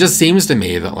so it just seems to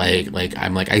me that like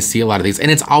I'm like, I see a lot of these,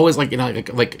 and it's always like, you know,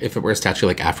 like if it were a statue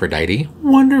like Aphrodite,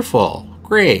 wonderful,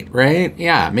 great, right?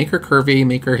 Yeah, make her curvy,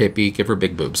 make her hippie, give her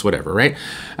big boobs, whatever, right?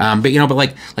 But, you know, but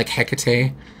like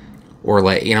Hecate, or,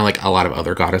 like, you know, like a lot of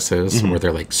other goddesses where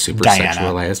they're like super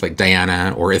sexualized, like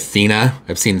Diana or Athena.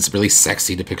 I've seen really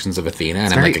sexy depictions of Athena,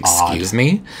 and I'm like, excuse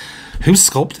me, who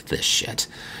sculpted this shit?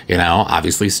 You know,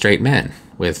 obviously straight men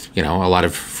with, you know, a lot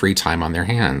of free time on their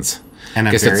hands and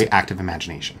a very active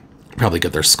imagination. Probably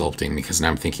good they're sculpting, because now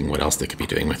I'm thinking what else they could be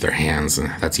doing with their hands,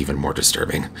 and that's even more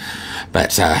disturbing.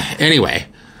 But anyway,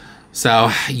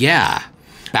 so yeah.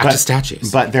 Back to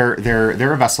statues. But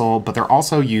they're a vessel, but they're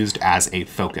also used as a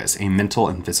focus, a mental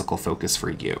and physical focus for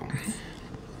you.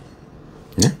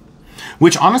 Yeah.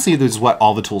 Which honestly is what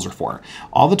all the tools are for.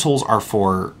 All the tools are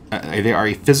for, they are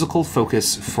a physical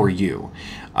focus for you.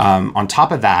 On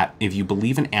top of that, if you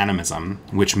believe in animism,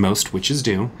 which most witches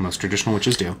do, most traditional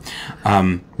witches do.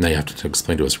 Now you have to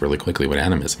explain to us really quickly what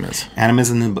animism is.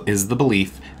 Animism is the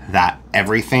belief that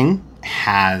everything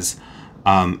has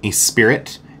a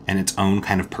spirit and its own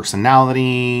kind of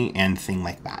personality and thing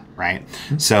like that, right?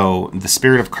 Mm-hmm. So the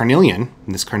spirit of carnelian,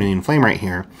 this carnelian flame right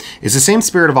here, is the same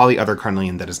spirit of all the other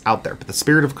carnelian that is out there, but the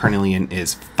spirit of carnelian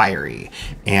is fiery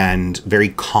and very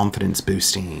confidence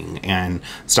boosting and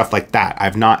stuff like that.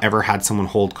 I've not ever had someone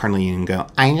hold carnelian and go,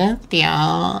 I just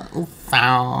feel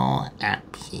so at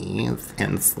peace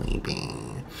and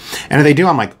sleeping. And if they do,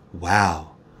 I'm like, wow,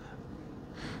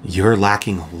 you're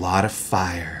lacking a lot of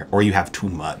fire, or you have too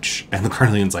much. And the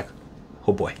carnelian's like,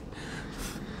 oh boy,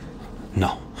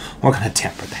 no, we're going to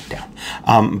tamper that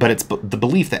down. But it's the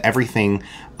belief that everything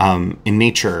in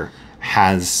nature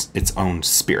has its own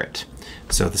spirit.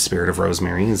 So the spirit of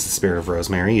rosemary is the spirit of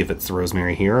rosemary. If it's the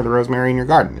rosemary here or the rosemary in your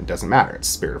garden, it doesn't matter. It's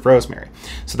the spirit of rosemary.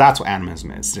 So that's what animism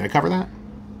is. Did I cover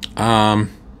that?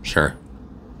 Sure.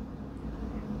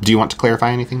 Do you want to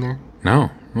clarify anything there? No,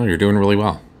 you're doing really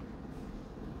well.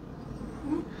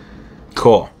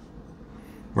 Cool.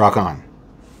 Rock on.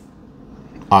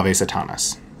 Ave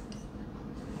Satanas.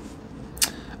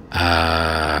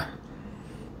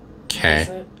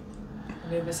 Okay.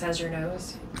 Anubis has your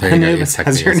nose. There you go. Anubis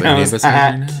has your nose.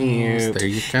 Cute. There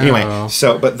you go. Anyway,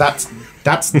 so but that's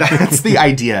the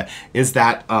idea, is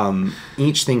that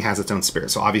each thing has its own spirit.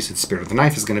 So obviously the spirit of the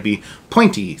knife is going to be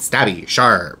pointy, stabby,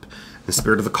 sharp. The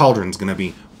spirit of the cauldron is going to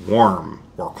be warm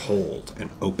or cold and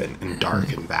open and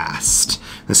dark and vast.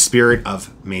 The spirit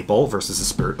of maple versus the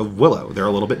spirit of willow, they're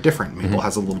a little bit different. Maple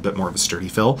has a little bit more of a sturdy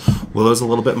feel. Willow's a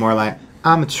little bit more like,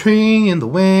 I'm a tree in the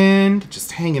wind,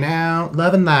 just hanging out,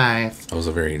 loving life. That was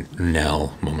a very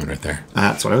Nell moment right there.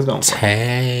 That's what I was going for.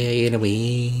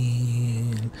 Halloween.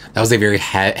 That was a very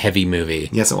heavy movie.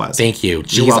 Yes, it was. Thank you.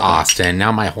 Jeez, Austin.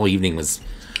 Now my whole evening was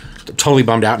totally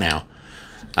bummed out now.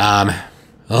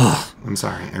 I'm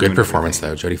sorry. Good performance,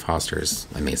 though. Jodie Foster is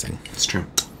amazing. It's true.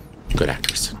 Good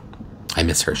actress. I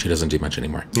miss her. She doesn't do much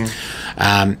anymore. Yeah.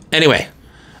 Anyway,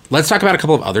 let's talk about a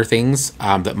couple of other things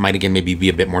that might, again, maybe be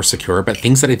a bit more secure, but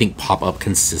things that I think pop up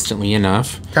consistently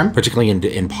enough, particularly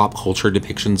in pop culture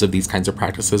depictions of these kinds of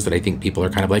practices, that I think people are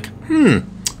kind of like,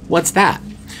 what's that?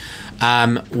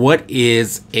 What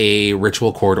is a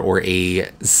ritual cord or a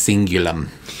cingulum?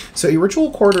 So a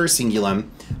ritual cord or a cingulum,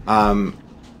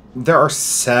 there are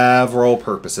several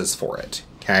purposes for it.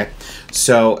 Okay,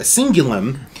 so a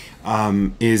cingulum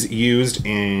is used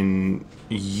in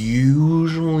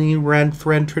usually red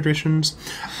thread traditions.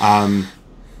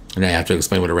 And I have to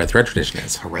explain what a red thread tradition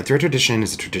is. A red thread tradition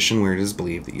is a tradition where it is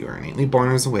believed that you are innately born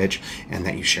as a witch and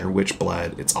that you share witch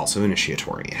blood. It's also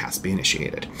initiatory. It has to be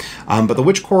initiated. But the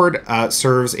witch cord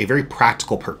serves a very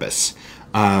practical purpose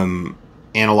in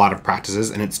a lot of practices,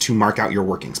 and it's to mark out your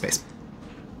working space.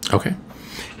 Okay.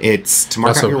 It's to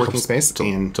mark out your working space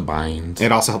and to bind.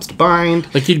 It also helps to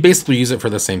bind. Like you'd basically use it for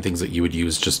the same things that you would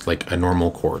use just like a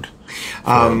normal cord,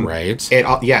 right?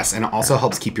 Yes, and it also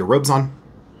helps keep your robes on.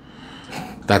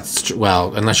 That's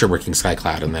well, unless you're working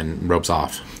Skyclad and then robes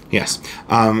off. Yes,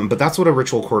 but that's what a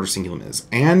ritual cord or cingulum is.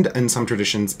 And in some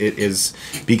traditions, it is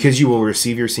because you will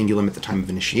receive your cingulum at the time of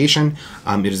initiation.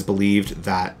 It is believed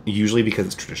that usually because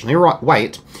it's traditionally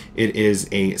white, it is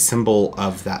a symbol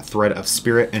of that thread of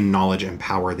spirit and knowledge and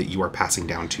power that you are passing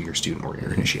down to your student or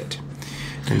your initiate.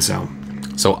 And so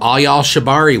all y'all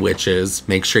Shibari witches,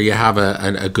 make sure you have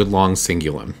a good long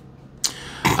cingulum.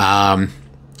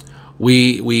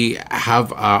 We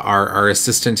have our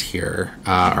assistant here,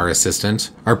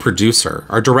 our producer,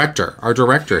 our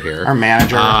director here, our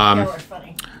manager.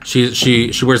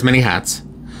 She wears many hats.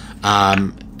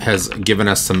 Has given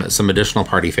us some additional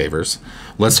party favors.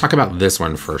 Let's talk about this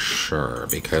one for sure,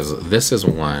 because this is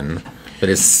one that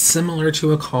is similar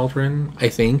to a cauldron, I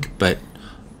think, but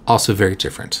also very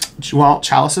different. Well,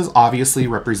 chalices obviously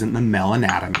represent the male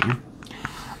anatomy.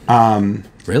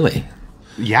 Really?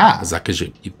 Yeah. Is that because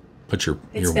you put your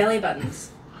belly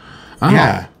buttons. Oh,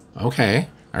 yeah. Okay.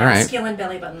 All right. Masculine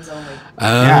belly buttons only.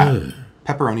 Yeah.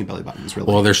 Pepperoni belly buttons,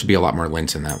 really. Well, there should be a lot more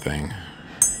lint in that thing.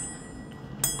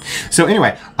 So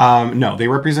anyway, no, they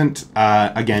represent,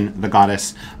 again, the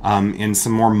goddess. In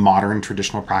some more modern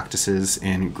traditional practices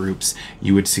in groups,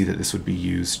 you would see that this would be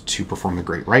used to perform the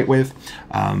Great Rite with.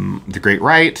 The Great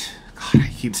Rite... God, I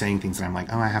keep saying things and I'm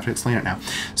like, oh, I have to explain it now.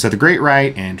 So the Great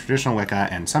Rite in traditional Wicca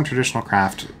and some traditional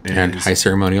craft is... And high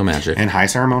ceremonial magic. And high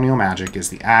ceremonial magic is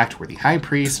the act where the high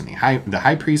priest and the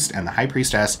high priest and the high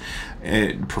priestess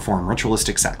perform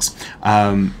ritualistic sex.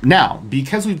 Now,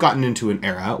 because we've gotten into an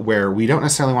era where we don't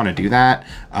necessarily want to do that,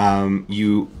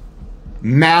 you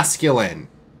masculine,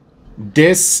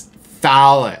 dis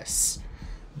phallus,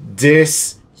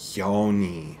 dis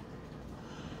yoni,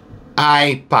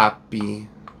 ay papi.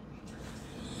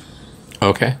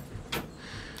 Okay.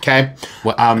 Okay.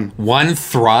 What, one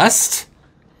thrust?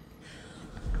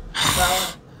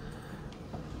 Well,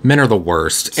 men are the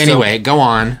worst. Anyway, go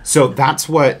on. So that's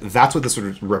what this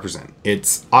would represent.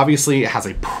 It's obviously it has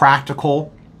a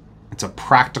practical. It's a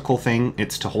practical thing.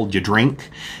 It's to hold your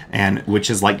drink, and which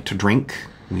is like to drink.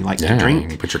 We like to drink. You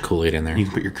can put your Kool-Aid in there. You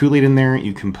can put your Kool-Aid in there.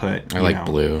 You can put. I like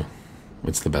blue.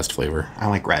 What's the best flavor? I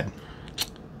like red.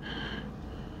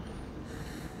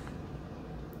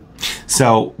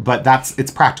 So, but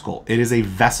it's practical. It is a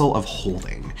vessel of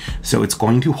holding. So it's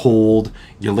going to hold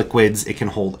your liquids. It can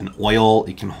hold an oil.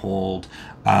 It can hold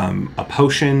a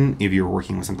potion if you're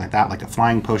working with something like that, like a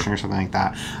flying potion or something like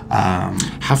that.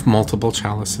 Have multiple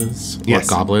chalices or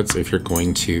goblets if you're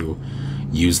going to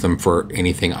use them for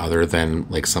anything other than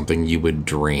like something you would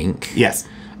drink. Yes.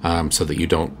 So that you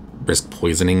don't risk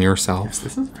poisoning yourself. Yes,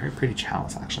 this is a very pretty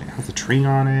chalice, actually. It has a tree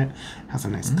on it. Has a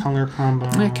nice color combo.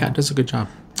 My cat does a good job.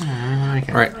 I like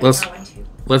it. All right,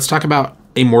 let's talk about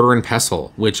a mortar and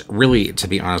pestle, which really, to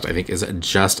be honest, I think is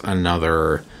just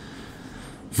another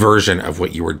version of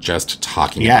what you were just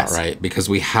talking about, right? Because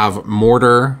we have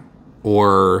mortar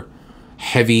or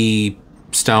heavy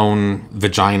stone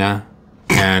vagina,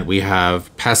 and we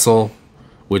have pestle,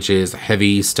 which is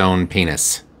heavy stone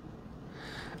penis.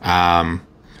 And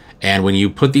when you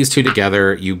put these two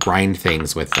together, you grind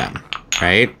things with them,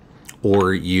 right?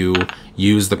 Or you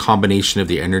use the combination of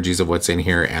the energies of what's in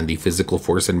here and the physical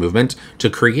force and movement to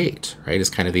create, right?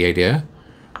 Is kind of the idea,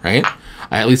 right?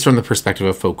 At least from the perspective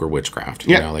of folk or witchcraft.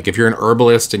 You know, like if you're an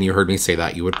herbalist and you heard me say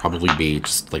that, you would probably be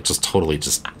just totally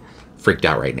freaked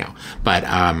out right now. But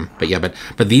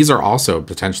these are also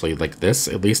potentially like this,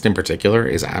 at least in particular,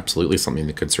 is absolutely something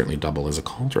that could certainly double as a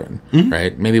cauldron,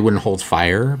 right? Maybe it wouldn't hold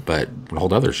fire, but would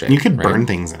hold other shit. You could burn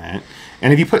things in it.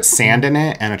 And if you put sand in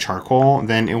it and a charcoal,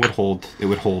 then it would hold.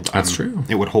 That's true.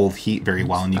 It would hold heat very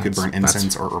well, and you could burn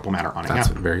incense or herbal matter on it. That's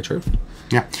very true.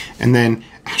 Yeah, and then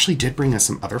Ashley did bring us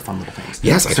some other fun little things.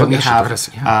 Yes, I totally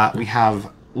have. We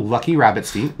have lucky rabbit's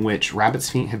feet, which rabbit's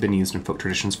feet have been used in folk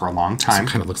traditions for a long time. It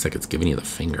kind of looks like it's giving you the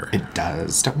finger. It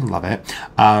does. Don't we love it?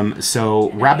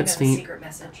 So rabbit's feet. Secret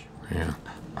message. Yeah.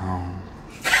 Oh,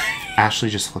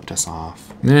 Ashley just flipped us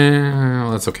off.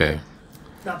 No, that's okay.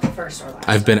 Not the first or last.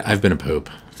 I've been a pope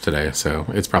today, so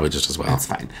it's probably just as well. That's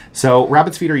fine. So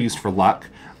rabbit's feet are used for luck.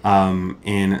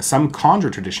 In some conjure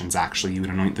traditions, actually, you would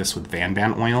anoint this with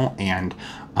Van oil, and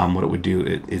what it would do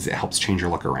is it helps change your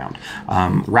luck around.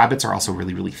 Rabbits are also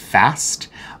really, really fast.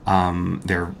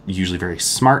 They're usually very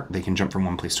smart. They can jump from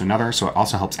one place to another, so it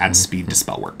also helps add speed to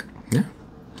spell work. Yeah.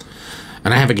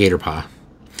 And I have a gator paw.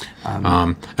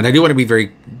 And I do want to be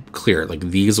very clear. Like,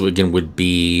 these, again, would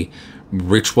be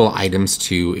ritual items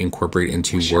to incorporate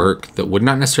into work that would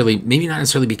maybe not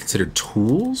necessarily be considered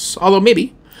tools, although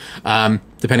maybe,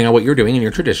 depending on what you're doing in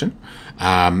your tradition.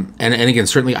 And again,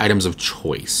 certainly items of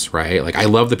choice, right? Like, I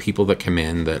love the people that come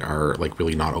in that are, like,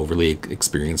 really not overly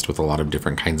experienced with a lot of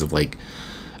different kinds of, like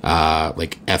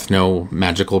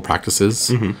ethno-magical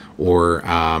practices, or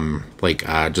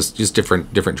just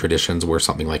different traditions where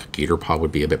something like a gator paw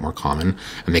would be a bit more common,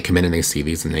 and they come in and they see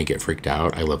these and they get freaked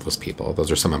out. I love those people. Those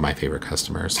are some of my favorite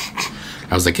customers.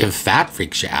 I was like, if that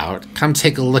freaks you out, come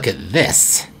take a look at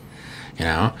this.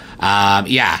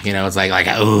 It's like,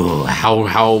 oh,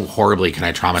 how horribly can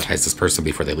I traumatize this person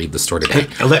before they leave the store today?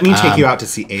 Hey, let me take you out to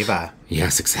see Ava.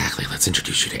 Yes, exactly. Let's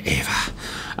introduce you to Ava.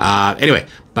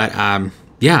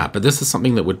 But this is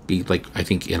something that would be, like, I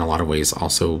think in a lot of ways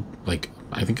also, like,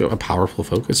 I think a powerful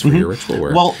focus for your ritual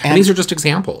work. Well, and these are just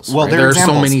examples. Well, right? there are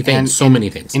so many things. Many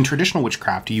things. In traditional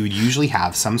witchcraft, you would usually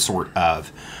have some sort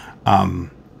of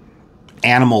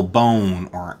animal bone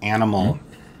or animal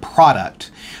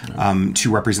product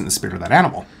to represent the spirit of that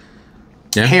animal.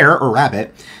 Yeah. Hare or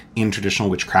rabbit in traditional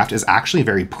witchcraft is actually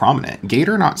very prominent.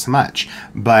 Gator, not so much,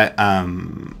 but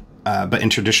in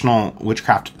traditional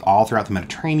witchcraft all throughout the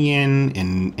Mediterranean,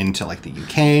 into like the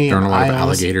UK. There aren't a lot of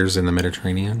alligators in the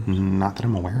Mediterranean? Not that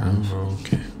I'm aware of. Oh,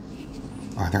 okay.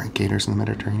 Are there gators in the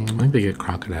Mediterranean? I think they get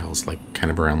crocodiles, like, kind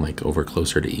of around, like, over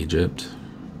closer to Egypt.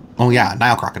 Oh, yeah,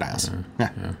 Nile crocodiles.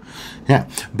 Yeah.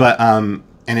 But,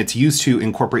 and it's used to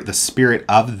incorporate the spirit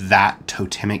of that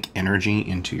totemic energy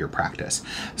into your practice.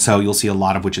 So you'll see a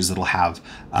lot of witches that'll have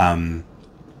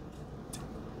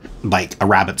like a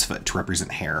rabbit's foot to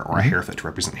represent hare, or a hare foot to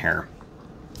represent hare.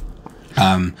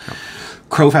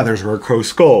 Crow feathers or a crow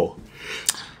skull.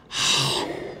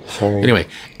 Anyway,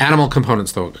 animal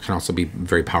components, though, can also be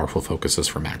very powerful focuses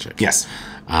for magic. Yes.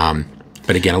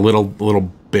 But again, a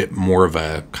little bit more of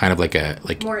a kind of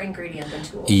like more ingredient than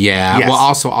tool. Yeah. Yes. Well,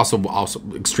 also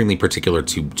extremely particular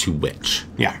to witch.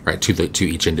 Yeah. Right. To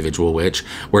each individual witch,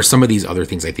 where some of these other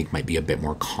things I think might be a bit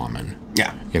more common.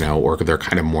 Yeah. Or they're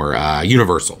kind of more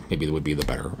universal. Maybe that would be a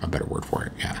better word for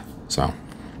it. Yeah. So, I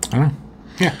don't know.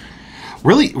 Yeah.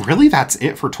 Really, that's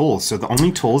it for tools. So the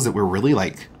only tools that we're really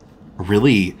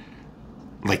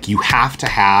you have to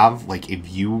have, like, if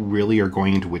you really are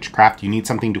going into witchcraft, you need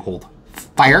something to hold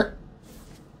fire,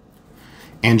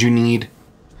 and you need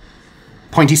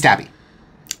pointy stabby.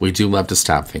 We do love to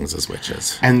stab things as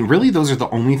witches. And really, those are the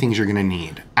only things you're going to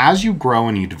need. As you grow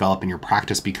and you develop and your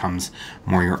practice becomes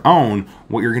more your own,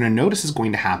 what you're going to notice is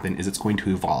going to happen is it's going to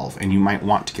evolve. And you might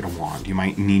want to get a wand. You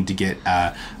might need to get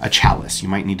a chalice. You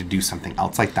might need to do something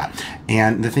else like that.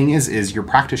 And the thing is your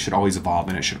practice should always evolve,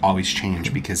 and it should always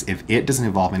change. Because if it doesn't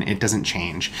evolve and it doesn't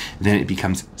change, then it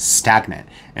becomes stagnant.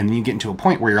 And then you get into a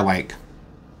point where you're like,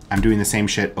 I'm doing the same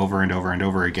shit over and over and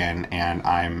over again, and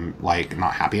I'm, like,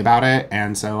 not happy about it,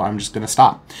 and so I'm just going to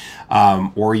stop.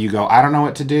 Or you go, I don't know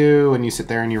what to do, and you sit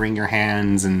there and you wring your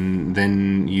hands, and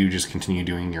then you just continue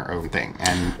doing your own thing.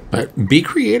 But be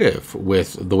creative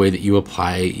with the way that you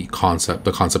apply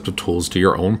the concept of tools to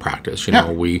your own practice.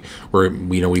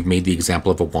 We've made the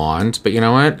example of a wand, but you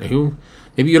know what?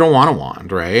 Maybe you don't want a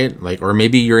wand, right? Like, or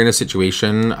maybe you're in a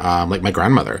situation like my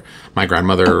grandmother. My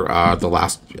grandmother, the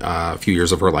last few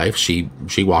years of her life, she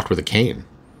walked with a cane,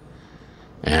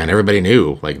 and everybody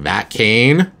knew, like, that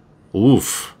cane.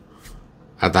 Oof,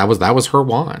 that was her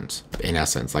wand in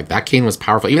essence. Like, that cane was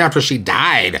powerful. Even after she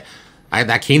died,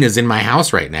 that cane is in my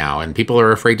house right now, and people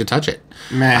are afraid to touch it.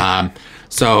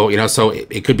 So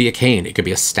it could be a cane, it could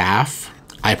be a staff.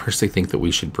 I personally think that we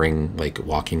should bring, like,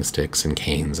 walking sticks and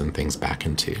canes and things back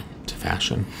into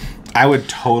fashion. I would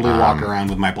totally walk around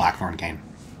with my blackthorn cane.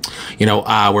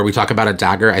 Where we talk about a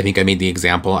dagger, I think I made the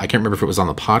example. I can't remember if it was on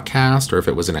the podcast or if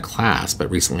it was in a class,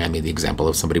 but recently I made the example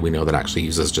of somebody we know that actually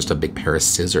uses just a big pair of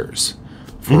scissors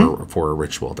for a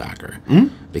ritual dagger.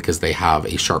 Because they have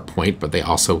a sharp point, but they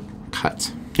also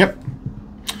cut. Yep.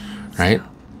 Right?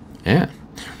 Yeah.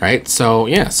 Right. So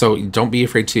don't be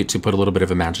afraid to put a little bit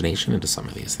of imagination into some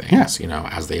of these things,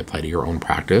 as they apply to your own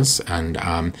practice,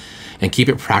 and keep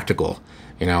it practical.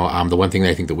 The one thing that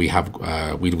I think that we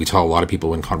have, we tell a lot of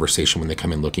people in conversation when they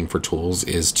come in looking for tools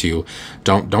is to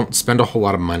don't spend a whole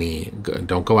lot of money.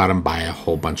 Don't go out and buy a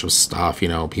whole bunch of stuff.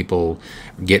 People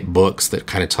get books that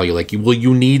kind of tell you, like,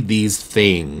 you need these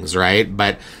things, right?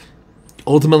 But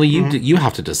ultimately you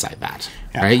have to decide that,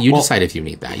 right? You decide if you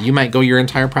need that. You might go your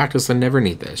entire practice and never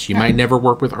need this. You might never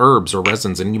work with herbs or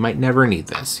resins, and you might never need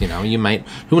this. You might,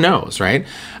 who knows, right?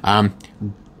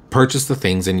 Purchase the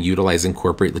things and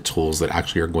incorporate the tools that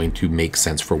actually are going to make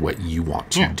sense for what you want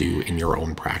to do in your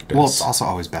own practice. Well, it's also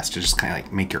always best to just kind of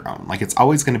like make your own. Like, it's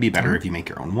always going to be better if you make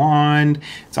your own wand.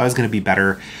 It's always going to be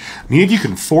better. I mean, if you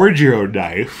can forge your own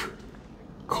knife,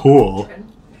 cool.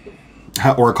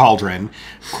 Or a cauldron,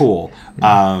 cool.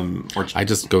 Or I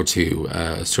just go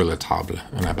to Sur la Table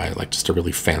and I buy like just a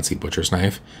really fancy butcher's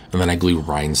knife, and then I glue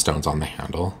rhinestones on the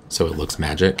handle so it looks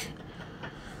magic.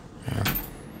 Yeah.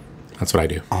 That's what I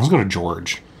do. I was going to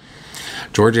George.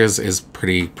 George is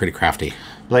pretty crafty.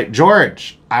 Like,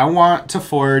 George, I want to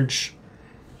forge.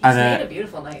 He's made a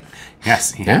beautiful knife.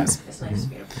 Yes, he has. This knife is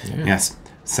beautiful. Yeah. Yes.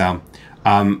 So,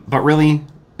 but really,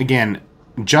 again,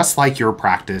 just like your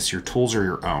practice, your tools are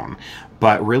your own.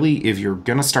 But really, if you're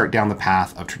going to start down the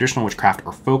path of traditional witchcraft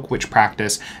or folk witch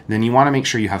practice, then you want to make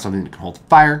sure you have something that can hold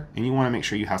fire, and you want to make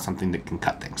sure you have something that can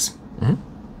cut things. Mm-hmm.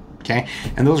 Okay?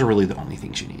 And those are really the only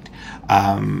things you need.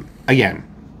 Again,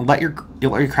 let your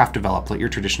craft develop, let your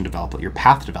tradition develop, let your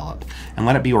path develop, and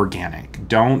let it be organic.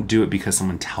 Don't do it because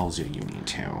someone tells you you need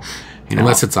to.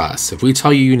 Unless it's us. If we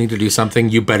tell you need to do something,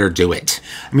 you better do it.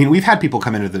 I mean, we've had people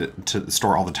come into the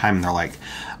store all the time, and they're like,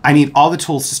 I need all the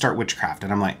tools to start witchcraft.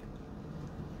 And I'm like,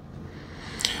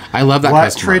 I love that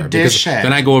customer. Tradition?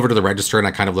 Then I go over to the register and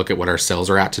I kind of look at what our sales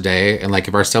are at today. And like,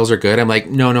 if our sales are good, I'm like,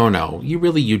 no.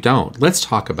 You don't. Let's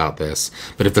talk about this.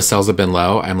 But if the sales have been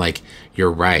low, I'm like, you're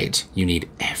right. You need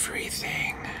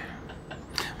everything.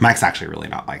 Mike's actually really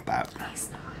not like that.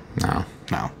 No.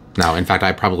 In fact,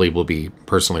 I probably will be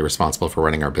personally responsible for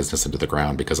running our business into the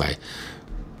ground because I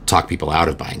talk people out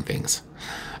of buying things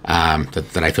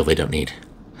that I feel they don't need.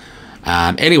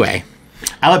 Anyway.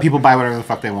 I let people buy whatever the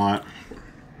fuck they want.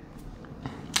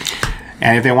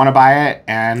 And if they want to buy it,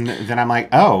 and then I'm like,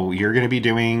 oh, you're going to be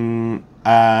doing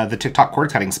the TikTok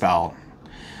cord cutting spell.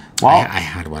 Well, I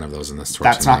had one of those in the store.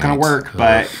 That's not going to work,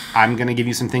 but I'm going to give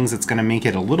you some things that's going to make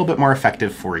it a little bit more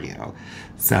effective for you.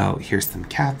 So here's some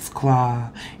cat's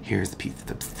claw. Here's a piece of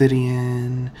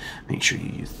obsidian. Make sure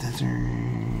you use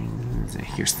scissors.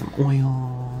 Here's some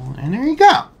oil. And there you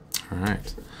go. All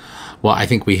right. Well, I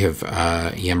think we have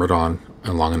yammered on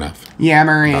long enough.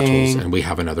 Yammering. And we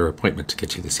have another appointment to get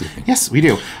to this evening. Yes, we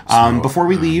do. Before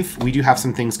we leave, we do have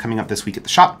some things coming up this week at the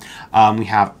shop. We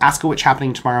have Ask a Witch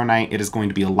happening tomorrow night. It is going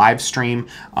to be a live stream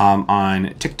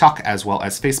on TikTok as well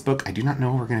as Facebook. I do not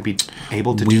know if we're going to be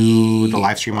able to do the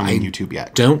live stream on YouTube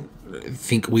yet. Don't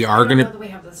think we are going to. We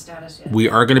have the status yet. We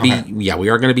are going to be. Yeah, we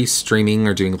are going to be streaming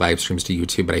or doing live streams to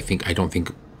YouTube, but I don't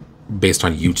think. Based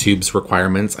on YouTube's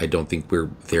requirements, I don't think we're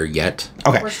there yet.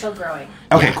 Okay. We're still growing.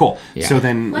 Okay, Yeah. cool. Yeah. So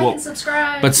then Like and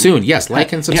subscribe. But soon, yes,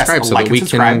 like and subscribe so like that and we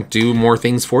subscribe. can do more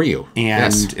things for you.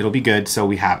 And it'll be good. So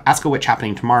we have Ask a Witch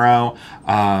happening tomorrow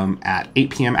at 8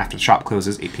 p.m. after the shop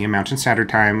closes, 8 p.m. Mountain Standard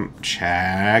Time.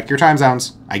 Check your time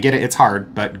zones. I get it. It's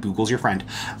hard, but Google's your friend.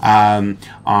 On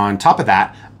top of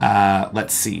that,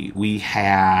 let's see. We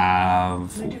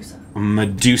have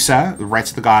Medusa, the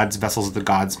Rites of the Gods, Vessels of the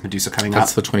Gods, Medusa coming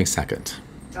That's up. the 22nd.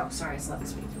 Oh, sorry, it's not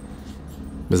this week.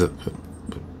 Was it?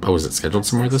 Oh, was it scheduled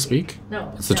somewhere this week?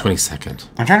 No. It's the 22nd.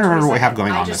 I'm trying to remember what we have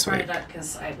going on I this just brought week. it up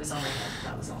because I was on my head.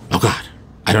 That was all. Oh, God.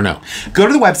 I don't know. Go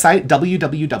to the website,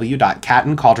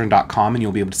 www.catandcauldron.com, and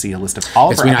you'll be able to see a list of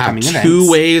all of our We now have upcoming events.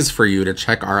 2 ways for you to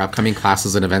check our upcoming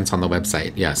classes and events on the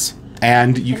website. Yes.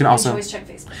 And you can also always check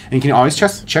Facebook. And you can always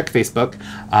check Facebook.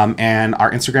 And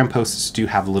our Instagram posts do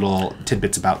have little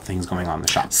tidbits about things going on in the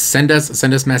shop. Send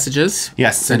us messages.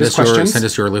 Yes, send us questions. Send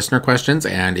us your listener questions.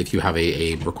 And if you have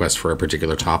a request for a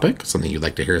particular topic, something you'd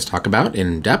like to hear us talk about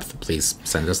in depth, please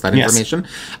send us that information.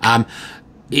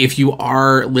 If you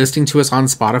are listening to us on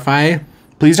Spotify,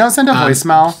 please don't send a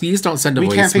voicemail. Please don't send a voicemail.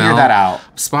 We can't figure that out.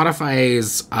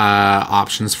 Spotify's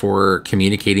options for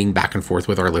communicating back and forth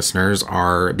with our listeners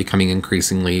are becoming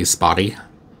increasingly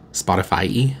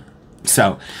Spotify-y.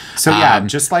 So yeah,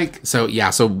 just like so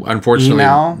unfortunately,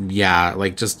 email. Yeah,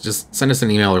 like just send us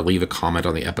an email or leave a comment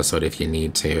on the episode if you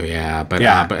need to. Yeah, but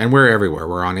and we're everywhere.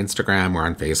 We're on Instagram. We're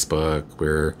on Facebook.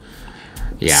 We're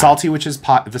the Salty Witches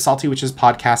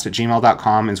Podcast at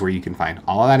gmail.com is where you can find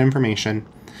all of that information.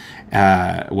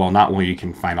 Well, not where you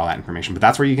can find all that information, but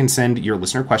that's where you can send your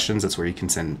listener questions. That's where you can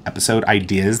send episode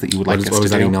ideas that you would like us to do. What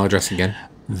was that email address again?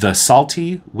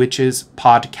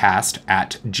 thesaltywitchespodcat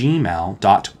at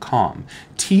gmail.com.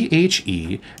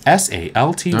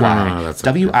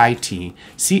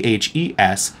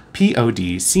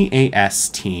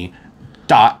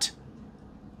 Thesaltywitchespodcast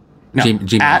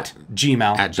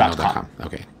Gmail. at gmail.com.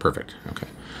 Okay, perfect. Okay.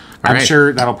 I'm right.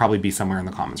 sure that'll probably be somewhere in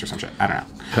the comments or some shit. I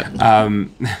don't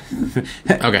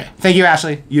know. Okay. Thank you,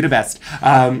 Ashley. You the best.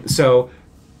 So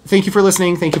thank you for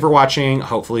listening. Thank you for watching.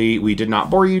 Hopefully we did not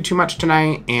bore you too much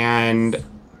tonight. And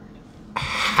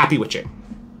happy witching.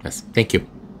 Yes. Thank you.